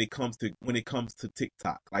everything when it comes to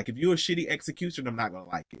TikTok. Like if you're a shitty execution, I'm not gonna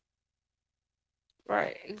like it.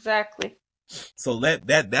 Right. Exactly. So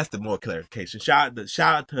that's the more clarification. Shout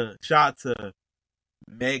out to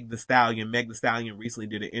Meg the Stallion. Meg the Stallion recently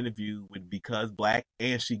did an interview with Because Black,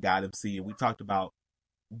 and she got MC, and we talked about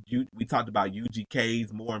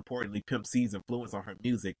UGK's, more importantly, Pimp C's influence on her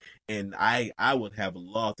music. And I would have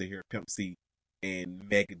loved to hear Pimp C and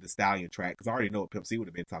Megan the Stallion track, because I already know what Pimp C would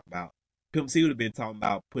have been talking about. Pimp C would have been talking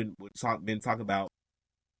about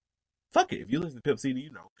fuck it. If you listen to Pimp C,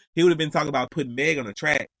 you know he would have been talking about putting Meg on a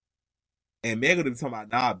track, and Meg would have been talking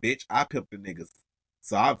about, nah, bitch, I pimp the niggas,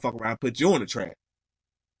 so I'll fuck around and put you on the track.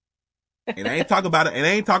 And I ain't talking about it. And I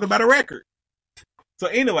ain't talking about a record. So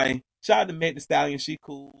anyway, shout out to Meg the Stallion. She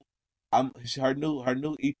cool. Her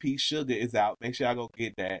new EP Sugar is out. Make sure I go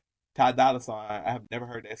get that. Ty Dolla $ign. I have never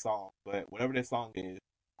heard that song, but whatever that song is,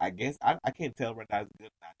 I guess I can't tell right now it's good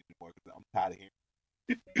or not anymore because I'm tired of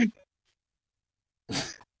hearing.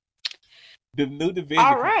 The new Division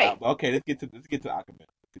All comes right. out. Okay, let's get to Aquaman.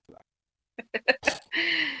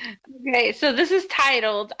 Okay, so this is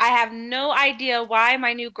titled, I have no idea why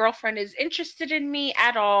my new girlfriend is interested in me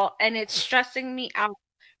at all, and it's stressing me out,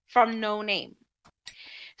 from No Name.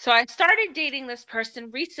 So I started dating this person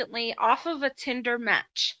recently off of a Tinder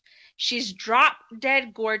match. She's drop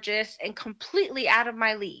dead gorgeous and completely out of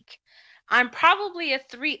my league. I'm probably a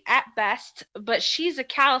 3 at best, but she's a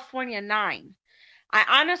California 9.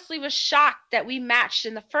 I honestly was shocked that we matched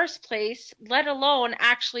in the first place, let alone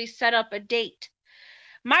actually set up a date.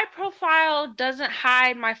 My profile doesn't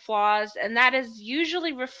hide my flaws, and that is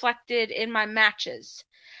usually reflected in my matches.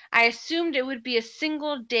 I assumed it would be a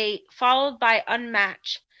single date followed by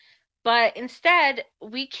unmatch, but instead,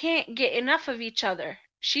 we can't get enough of each other.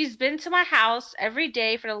 She's been to my house every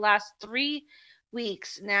day for the last 3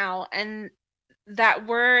 weeks now, and that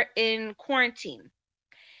we're in quarantine.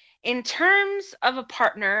 In terms of a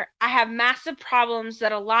partner, I have massive problems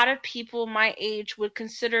that a lot of people my age would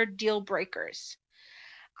consider deal breakers.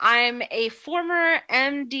 I'm a former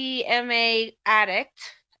MDMA addict,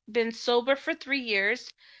 been sober for 3 years,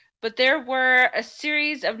 but there were a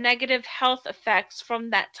series of negative health effects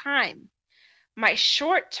from that time. My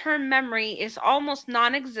short-term memory is almost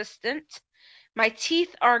non-existent. My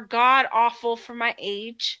teeth are god-awful for my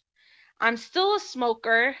age. I'm still a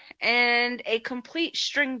smoker and a complete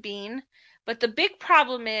string bean, but the big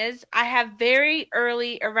problem is I have very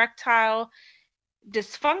early erectile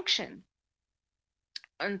dysfunction.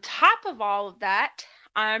 On top of all of that,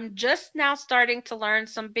 I'm just now starting to learn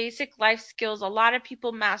some basic life skills a lot of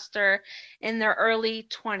people master in their early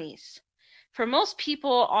 20s. For most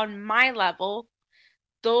people on my level,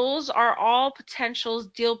 those are all potential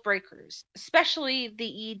deal breakers, especially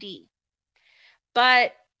the ED.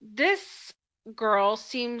 But this girl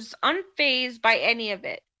seems unfazed by any of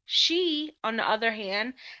it. She, on the other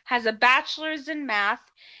hand, has a bachelor's in math,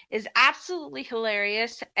 is absolutely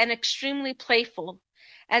hilarious, and extremely playful.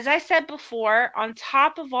 As I said before, on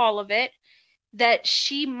top of all of it, that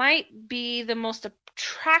she might be the most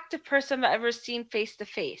attractive person I've ever seen face to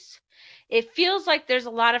face. It feels like there's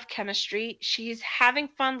a lot of chemistry. She's having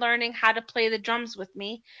fun learning how to play the drums with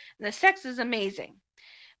me, and the sex is amazing.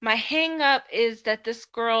 My hang up is that this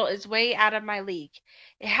girl is way out of my league.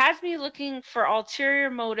 It has me looking for ulterior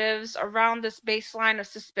motives around this baseline of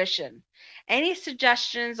suspicion. Any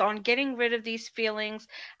suggestions on getting rid of these feelings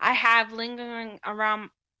I have lingering around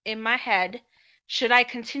in my head? Should I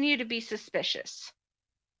continue to be suspicious?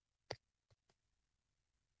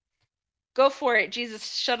 Go for it, Jesus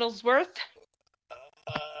Shuttlesworth.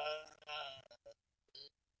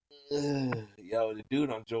 Yo, the dude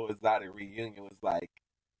on Joe Exotic reunion was like,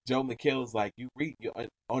 Joe McHale was like,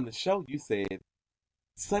 on the show you said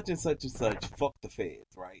such and such and such, fuck the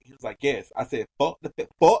feds, right? He was like, yes, I said fuck the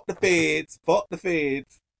feds, fuck the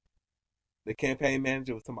feds. The campaign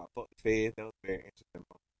manager was talking about fuck the feds. That was very interesting.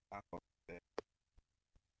 I fuck with that.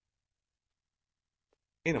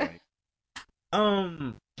 Anyway,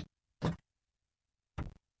 um,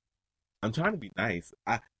 I'm trying to be nice.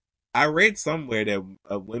 I read somewhere that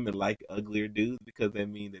women like uglier dudes because they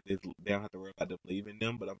mean that they don't have to worry about them leaving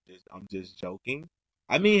them. But I'm just joking.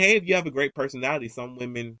 I mean, hey, if you have a great personality, some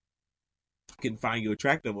women can find you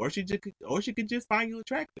attractive, or she could just find you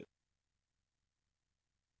attractive.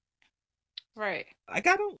 Right. Like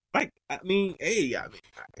I don't like. I mean, hey,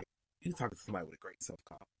 you talking to somebody with a great self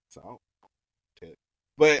confidence, so I don't care.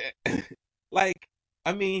 But like,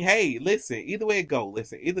 I mean, hey, listen. Either way it go,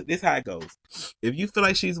 listen. Either this how it goes. If you feel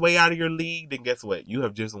like she's way out of your league, then guess what? You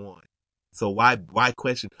have just won. So why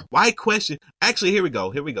question? Why question? Actually, here we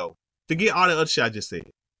go. Here we go. To get all the other shit I just said.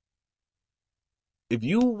 If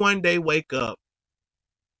you one day wake up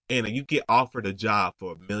and you get offered a job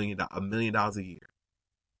for $1 million a year,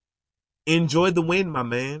 enjoy the win, my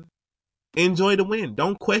man. Enjoy the win.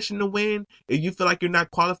 Don't question the win. If you feel like you're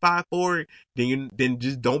not qualified for it, then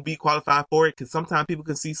just don't be qualified for it. Because sometimes people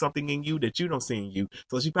can see something in you that you don't see in you.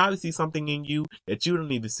 So she probably sees something in you that you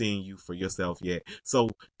don't even see in you for yourself yet.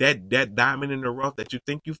 So that diamond in the rough that you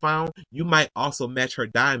think you found, you might also match her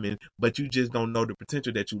diamond, but you just don't know the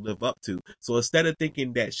potential that you live up to. So instead of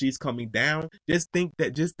thinking that she's coming down, just think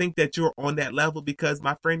that you're on that level, because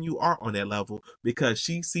my friend, you are on that level because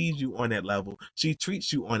she sees you on that level. She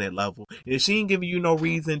treats you on that level. And if she ain't giving you no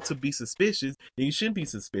reason to be suspicious, then you shouldn't be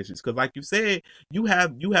suspicious. Because like you said, you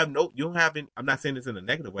don't have, I'm not saying this in a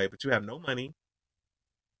negative way, but you have no money.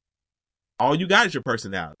 All you got is your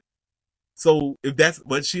personality. So if that's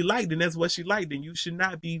what she liked, then that's what she liked. Then you should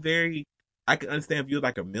not be very. I can understand if you're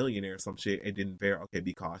like a millionaire or some shit, and then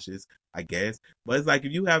be cautious, I guess. But it's like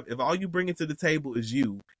if all you bring to the table is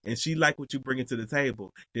you, and she like what you bring to the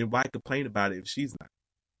table, then why complain about it if she's not?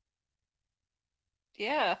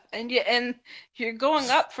 Yeah, and you're going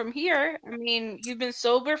up from here. I mean, you've been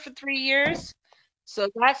sober for 3 years, so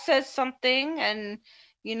that says something. And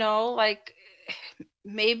like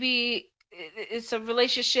maybe it's a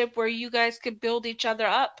relationship where you guys could build each other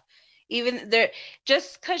up. Even there,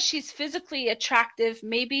 just because she's physically attractive,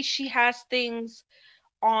 maybe she has things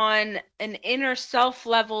on an inner self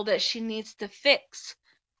level that she needs to fix,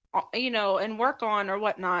 and work on or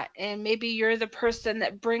whatnot. And maybe you're the person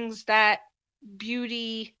that brings that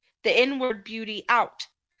beauty, the inward beauty out.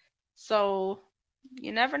 So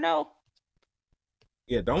you never know.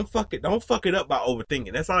 Yeah, don't fuck it up by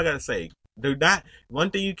overthinking. That's all I gotta say. Do not.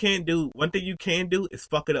 One thing you can do is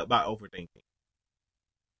fuck it up by overthinking.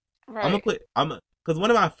 Right. Because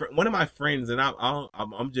one of my friends, and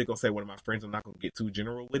I'm just gonna say one of my friends. I'm not gonna get too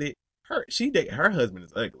general with it. Her husband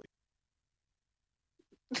is ugly.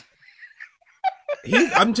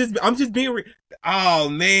 I'm just being. Oh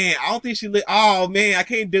man, I don't think she. Oh man, I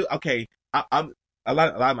can't do. Okay, I'm a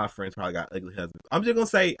lot of my friends probably got ugly husbands. I'm just gonna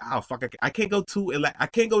say, oh fuck, I can't go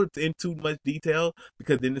into much detail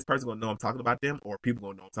because then this person gonna know I'm talking about them, or people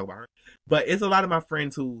gonna know I'm talking about her. But it's a lot of my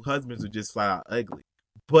friends who husbands are just flat out ugly,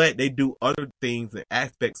 but they do other things and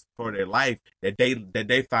aspects for their life that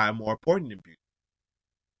they find more important than beauty.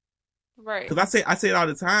 Right. Because I say it all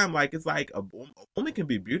the time. Like it's like a woman can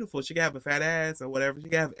be beautiful. She can have a fat ass or whatever.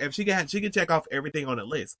 She can check off everything on the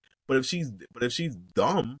list. But if she's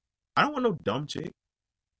dumb, I don't want no dumb chick.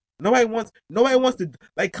 Nobody wants to,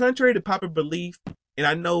 like, contrary to popular belief. And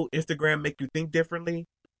I know Instagram make you think differently.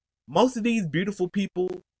 Most of these beautiful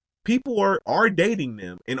people are dating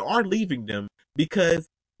them and are leaving them because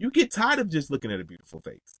you get tired of just looking at a beautiful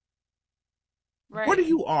face. Right. What are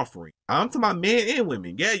you offering? I'm talking about men and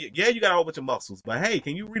women. Yeah, you got a whole bunch of muscles, but hey,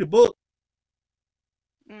 can you read a book?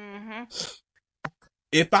 Mm-hmm.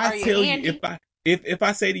 If I Are you tell you, handy? if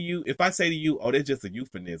I say to you, oh, that's just a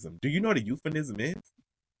euphemism. Do you know what a euphemism is?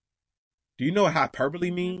 Do you know what hyperbole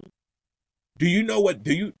Mm-hmm. means? Do you know what?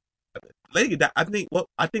 Do you? Lady,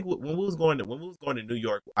 when we was going to New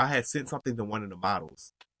York, I had sent something to one of the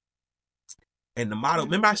models, and the model.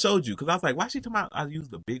 Mm-hmm. Remember, I showed you because I was like, why she talking about? I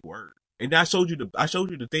used a big word, and then I showed you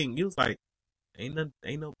the thing. You was like, ain't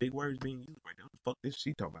no big words being used right now. What the fuck this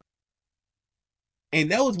she talking about? And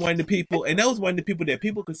that was one of the people, that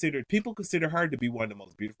people consider her to be one of the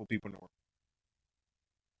most beautiful people in the world.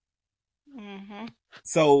 Mm-hmm.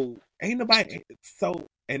 So ain't nobody. So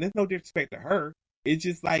and there's no disrespect to her. It's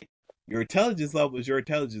just like your intelligence level is your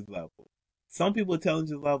intelligence level. Some people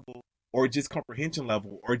intelligence level or just comprehension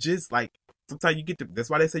level or just like sometimes you get the. That's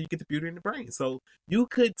why they say you get the beauty in the brain. So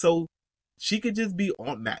she could just be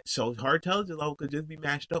on match. So her intelligence level could just be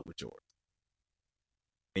matched up with yours,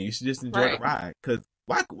 and you should just enjoy the Right. ride. Cause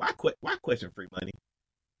why question free money?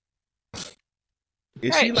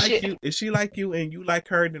 If she Right. like Shit. you, if she like you and you like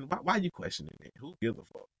her, then why you questioning it? Who gives a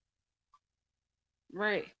fuck?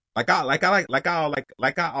 Right. Like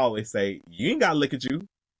I always say, you ain't gotta look at you.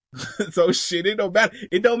 So shit, it don't matter.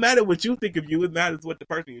 It don't matter what you think of you. It matters what the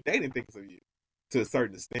person you're dating thinks of you, to a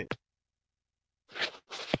certain extent.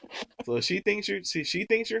 So if she thinks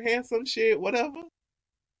you're handsome, shit, whatever.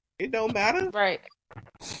 It don't matter. Right.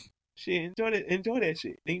 Shit, enjoy that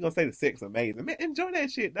shit. Then you gonna say the sex amazing, man. Enjoy that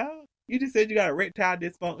shit, dog. You just said you got erectile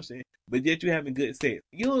dysfunction, but yet you having good sex.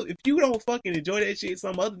 If you don't fucking enjoy that shit,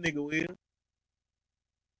 some other nigga will.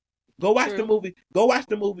 Go watch the True. movie. Go watch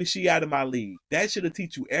the movie She Out of My League. That should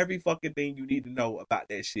teach you every fucking thing you need to know about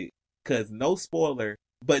that shit. Cause no spoiler,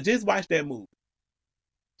 but just watch that movie.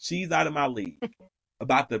 She's Out of My League.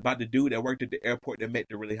 About the dude that worked at the airport that met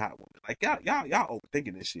the really hot woman. Like y'all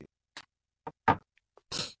overthinking this shit.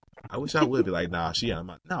 I wish I would be like, nah, she out of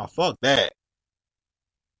my. Nah, fuck that.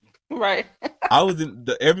 Right. I was in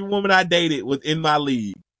every woman I dated was in my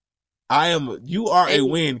league. You are a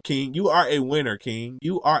win, King. You are a winner, King.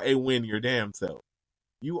 You are a win your damn self.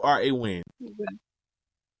 You are a win.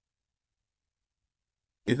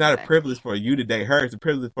 It's not a privilege for you to date her. It's a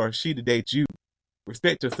privilege for she to date you.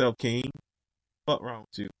 Respect yourself, King. Fuck wrong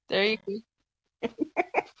with you? There you go.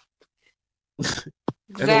 That's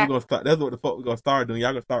Exactly. what we're gonna start. That's what the fuck we're gonna start doing.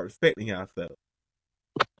 Y'all gonna start respecting yourself.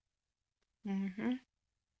 Mm-hmm.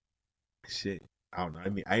 Shit. I don't know.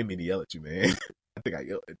 I ain't mean to yell at you, man. I think I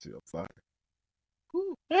yelled at you. I'm sorry.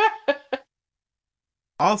 Whew.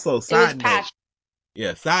 Also, side note. passion.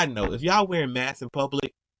 Yeah, side note. If y'all wearing masks in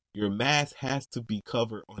public, your mask has to be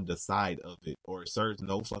covered on the side of it, or it serves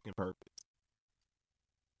no fucking purpose.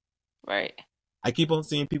 Right. I keep on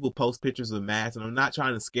seeing people post pictures of masks, and I'm not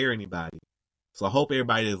trying to scare anybody. So I hope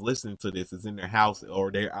everybody that's listening to this is in their house or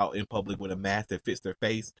they're out in public with a mask that fits their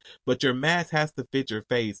face. But your mask has to fit your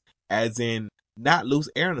face, as in not loose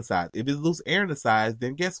air in the sides. If it's loose air in the sides,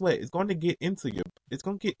 then guess what? It's going to get into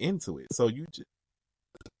it. So you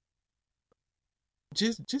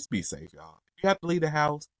just be safe, y'all. If you have to leave the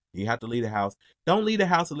house, you have to leave the house. Don't leave the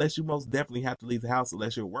house unless you most definitely have to leave the house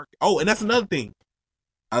unless you're working. Oh, and that's another thing.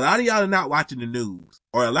 A lot of y'all are not watching the news,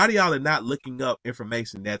 or a lot of y'all are not looking up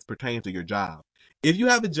information that's pertaining to your job. If you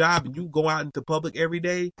have a job and you go out into public every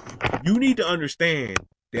day, you need to understand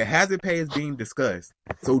that hazard pay is being discussed.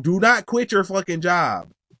 So do not quit your fucking job.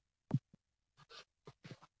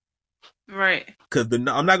 Right. Because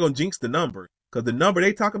I'm not gonna jinx the number. Because the number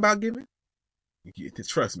they talk about giving,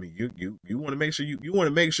 trust me, you want to make sure you want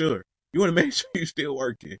to make sure you're still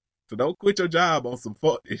working. So don't quit your job on some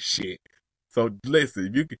fuck this shit. So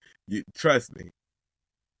listen, you trust me.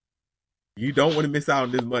 You don't want to miss out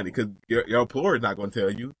on this money because your employer is not going to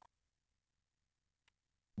tell you.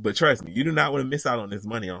 But trust me, you do not want to miss out on this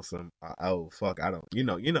money on some. Oh fuck, I don't. You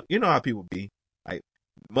know how people be. Like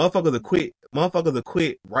motherfuckers will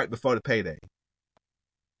quit right before the payday.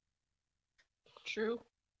 True.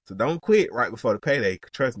 So don't quit right before the payday.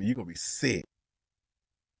 Trust me, you're gonna be sick.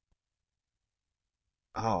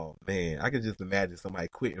 Oh man, I can just imagine somebody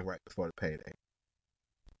quitting right before the payday.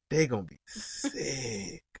 They gonna be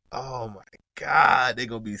sick. Oh my god, they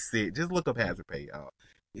gonna be sick. Just look up hazard pay, y'all.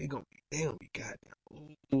 They gonna be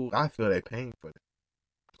goddamn. Ooh, I feel that pain for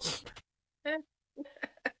them.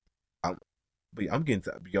 I'm getting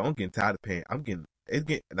tired of paying. It's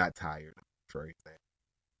getting not tired.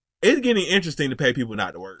 It's getting interesting to pay people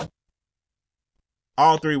not to work.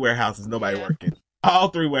 All three warehouses, nobody working. All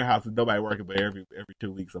three warehouses, nobody working. But every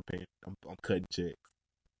 2 weeks, I'm cutting checks.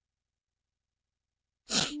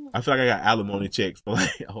 I feel like I got alimony checks for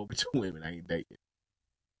like a whole bunch of women I ain't dating.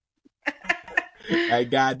 Like,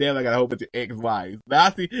 goddamn, I got a whole bunch of ex-wives.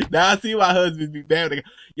 Now I see my husband be bad.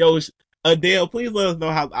 Yo, Adele, please let us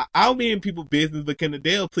know how. I don't be in people's business, but can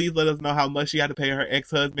Adele please let us know how much she had to pay her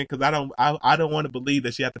ex-husband? Because I don't want to believe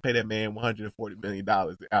that she had to pay that man $140 million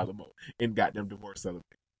in alimony in goddamn divorce settlement.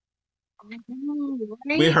 Right?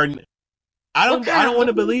 With her, I don't want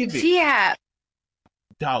to believe it. He had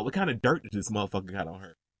Dog, what kind of dirt did this motherfucker got on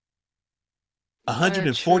her? True.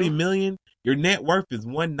 140 million. Your net worth is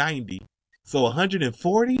 190. So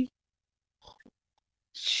 140.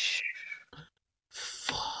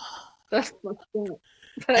 That's fucked up.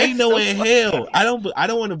 Ain't no so way in hell. I don't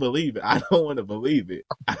want to believe it. I don't want to believe it.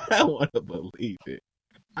 I don't want to believe it.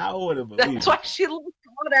 I don't want to believe That's it. why she looks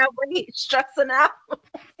all that way, stressing out.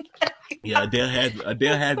 Yeah, Adele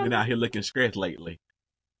has been out here looking stressed lately.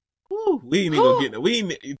 Woo, we ain't even gonna get no. We ain't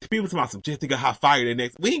people talking about some just think of how fire the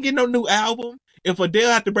next. We ain't getting no new album. If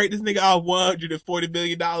Adele have to break this nigga off $140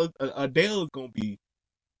 million, Adele is gonna be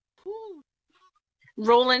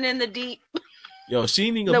Rolling in the deep. Yo, she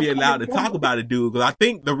ain't gonna be allowed to talk about it, dude. Because I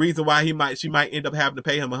think the reason why she might end up having to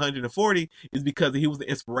pay him 140 is because he was the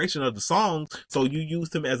inspiration of the songs. So you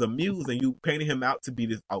used him as a muse and you painted him out to be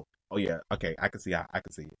this. Oh yeah, okay, I can see it.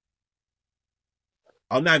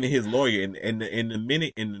 I'm not even his lawyer. In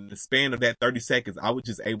the span of that 30 seconds, I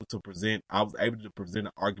was able to present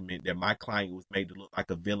an argument that my client was made to look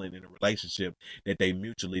like a villain in a relationship that they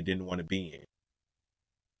mutually didn't want to be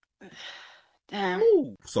in. Damn.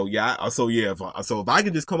 Ooh. So if I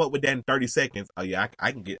can just come up with that in 30 seconds, I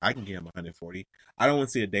can get him 140. I don't want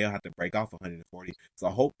to see Adele have to break off 140. So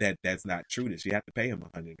I hope that that's not true, that she have to pay him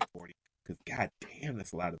 140. Because goddamn,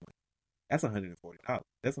 that's a lot of money. That's $140.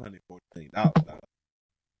 That's $140 million.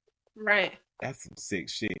 Right. That's some sick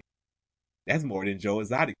shit. That's more than Joe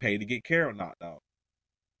Exotic paid to get Carol knocked off.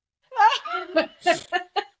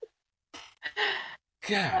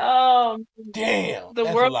 God damn, that's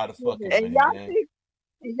a lot of fucking money, man.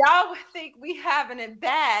 Y'all think we having it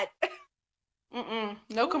bad.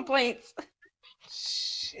 No complaints.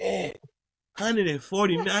 Shit.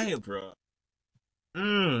 149, bro. You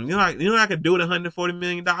know I could do with $140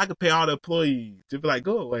 million? I could pay all the employees. Just be like,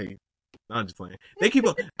 go away. No, I'm just playing. They keep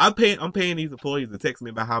on. I'm paying these employees to text me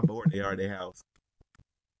about how bored they are at their house.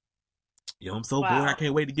 Yo, I'm so bored. I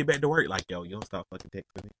can't wait to get back to work. Like, yo, you don't stop fucking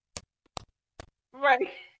texting me. Right.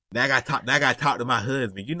 Now I gotta talk to my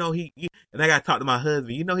husband. You know and I gotta talk to my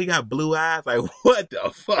husband. You know he got blue eyes. Like, what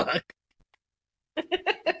the fuck?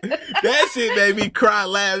 That shit made me cry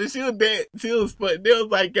laughing. She was dead. She was funny. They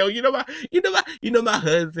was like, yo, you know my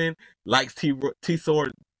husband likes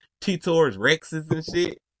T-Swords Rexes and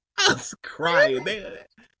shit. I was crying.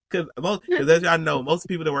 Because as y'all know, most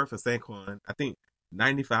people that work for Sanquon, I think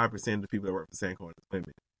 95% of the people that work for Sanquon is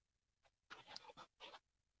women.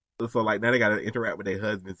 So like now they gotta interact with their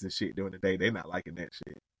husbands and shit during the day. They're not liking that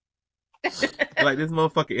shit. Like this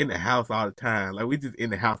motherfucker in the house all the time. Like we just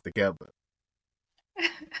in the house together.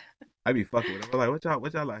 I be fucking with them. I'm like, what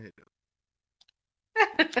y'all out here doing?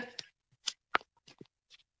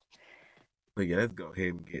 But yeah, let's go ahead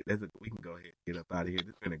and we can go ahead and get up out of here.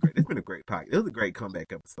 It's been a great podcast. It was a great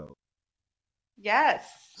comeback episode.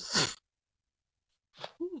 Yes.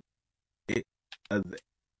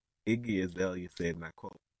 Iggy Azalea said, and I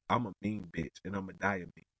quote, "I'm a mean bitch and I'm a die a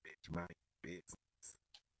mean bitch. My business.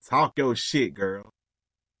 Talk your shit, girl."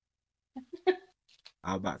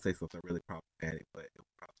 I was about to say something really problematic, but it was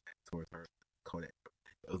problematic towards her. Kodak.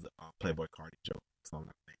 It was a Playboy Cardi joke, so I'm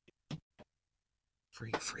not making it.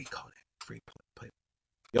 Free Kodak. Free play.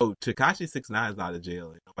 Yo, Tekashi 6ix9ine is out of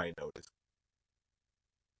jail and nobody noticed.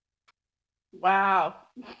 Wow.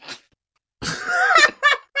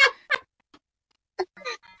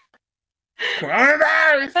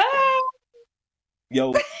 Coronavirus.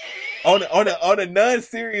 Yo, on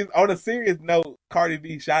a serious note, Cardi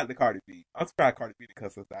B shot the Cardi B. I'm surprised Cardi B to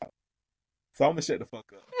cuss us out. So I'm gonna shut the fuck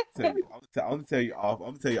up. I'm gonna tell you off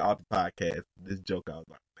the podcast this joke I was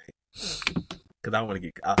about to make. Cause I want to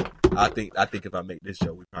get. I think if I make this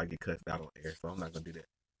show, we probably get cussed out on air. So I'm not gonna do that.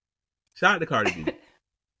 Shout out to Cardi B.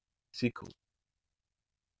 She cool.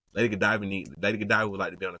 Lady Godiva would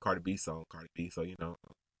like to be on a Cardi B song. Cardi B, so you know.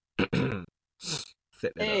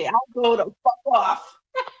 Set that Hey, up. I'll go to fuck off.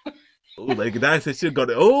 Ooh, Lady Godiva said she'll go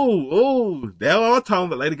to. Ooh, that's what I'm talking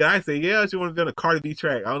about. Lady Godiva said, yeah, she want to be on a Cardi B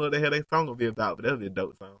track. I don't know what the hell that song gonna be about, but that'll be a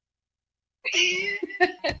dope song.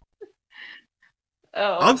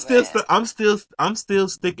 Oh, I'm still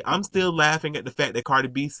laughing at the fact that Cardi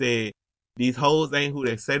B said these hoes ain't who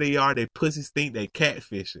they say they are. They pussy stink. They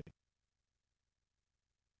catfishing.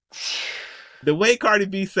 The way Cardi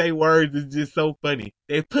B say words is just so funny.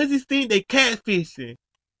 They pussy stink. They catfishing.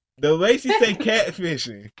 The way she say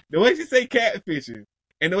catfishing, the way she say catfishing,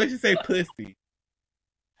 and the way she say pussy.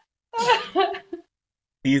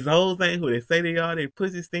 These hoes ain't who they say they are. They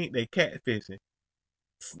pussy stink. They catfishing.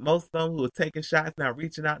 Most of them who are taking shots now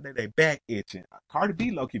reaching out there, they back itching. Cardi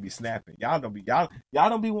B low key be snapping. Y'all don't be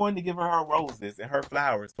wanting to give her roses and her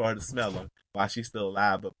flowers for her to smell them while she's still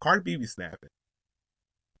alive. But Cardi B be snapping.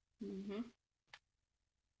 Mm-hmm.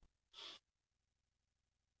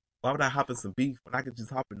 Why would I hop in some beef when I could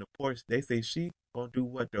just hop in the Porsche? They say she gonna do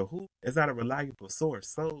what the who? It's not a reliable source.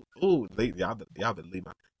 So, y'all believe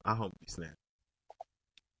my homie be snapping.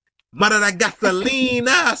 Mother that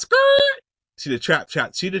gasolina, skirt. She the trap.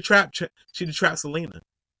 She the trap Selena.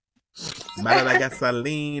 Mother that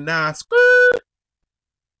gasolina, skirt.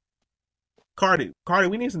 Cardi,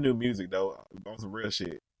 we need some new music though on some real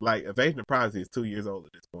shit. Like Invasion of Privacy is 2 years old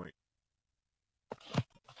at this point.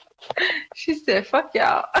 She said, "Fuck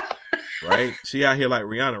y'all." Right? She out here like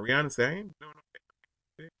Rihanna. Rihanna said, "I ain't doing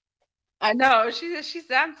no." I know. She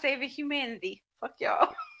said, "I'm saving humanity." Fuck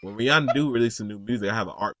y'all. When Rihanna do release some new music, I have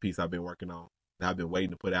an art piece I've been working on that I've been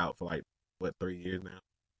waiting to put out for like 3 years now.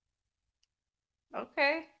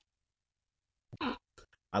 Okay.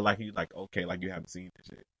 I like you like okay, like you haven't seen this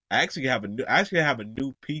shit. I actually have a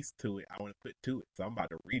new piece to it. I want to put to it, so I'm about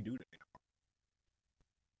to redo it.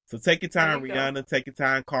 So take your time, Rihanna. Take your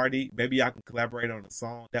time, Cardi. Maybe y'all can collaborate on a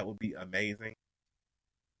song. That would be amazing.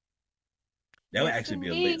 That would actually be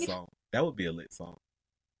a lit song. That would be a lit song.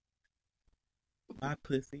 My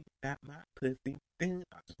pussy, not my pussy. I'm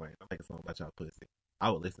just playing. I'll make a song about y'all pussy.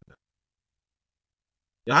 I would listen to.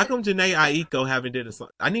 Yo, how come Janae Aiko haven't did a song?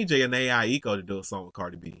 I need Janae Aiko to do a song with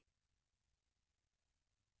Cardi B.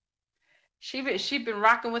 She been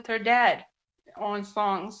rocking with her dad on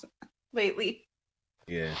songs lately.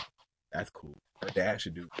 Yeah, that's cool. Her dad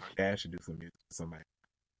should do some music for somebody.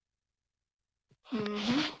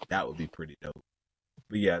 Mm-hmm. That would be pretty dope.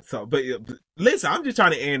 But yeah, but listen, I'm just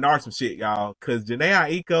trying to A&R some shit, y'all, because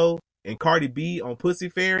Janae Aiko and Cardi B on Pussy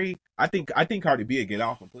Fairy. I think Cardi B will get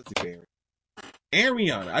off on Pussy Fairy. And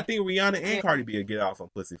Rihanna. I think Rihanna and Cardi B will get off on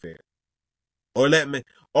Pussy Fairy. Or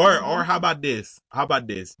how about this? How about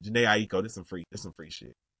this? Janae Aiko, this some free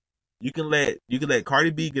shit. You can let Cardi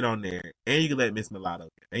B get on there, and you can let Miss Mulatto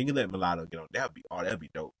and you can let Mulatto get on. That'd be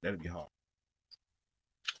dope. That'd be hard.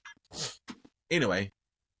 Anyway,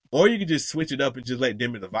 or you could just switch it up and just let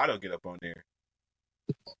Demi Lovato get up on there.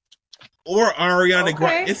 Or Ariana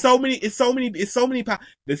Grande. There's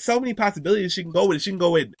so many possibilities she can go with. She can go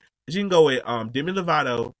with Demi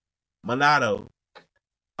Lovato, Mulatto,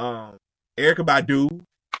 Erykah Badu,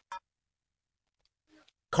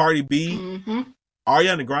 Cardi B. Mm-hmm.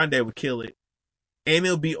 Ariana Grande would kill it, and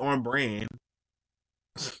it'll be on brand.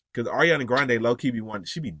 Because Ariana Grande low key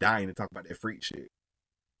she be dying to talk about that freak shit,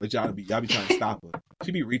 but y'all be trying to stop her.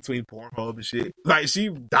 She be retweeting Pornhub and shit. Like she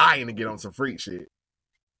dying to get on some freak shit.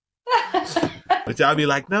 But y'all be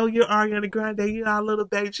like, no, you're Ariana Grande, you're our little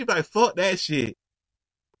baby. She be like, fuck that shit.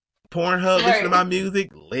 Pornhub, listen to my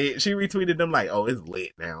music, lit. She retweeted them like, oh, it's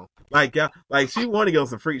lit now. Like y'all, like she want to get on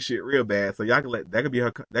some freak shit real bad. So y'all can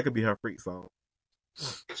that could be her freak song.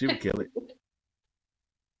 She would kill it.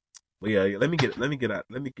 Well, yeah, let me get up out of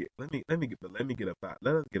here.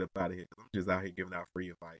 Let us get up out of here. I'm just out here giving out free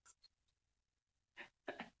advice.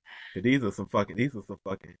 These are some fucking. This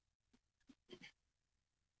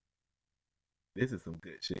is some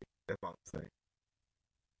good shit. That's all I'm saying.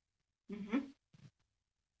 Mm-hmm.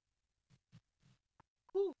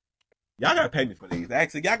 Y'all gotta pay me for these.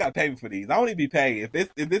 Actually, y'all gotta pay me for these. I only be paid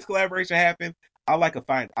if this collaboration happens. I would like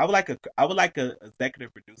a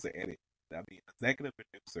executive producer edit. I mean, executive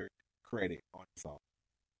producer credit on the song.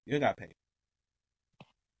 You gotta pay me.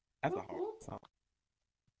 That's a hard song.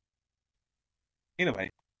 Anyway,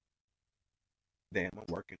 damn, I'm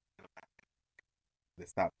working.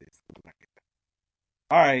 Let's stop this.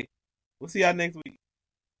 All right, we'll see y'all next week.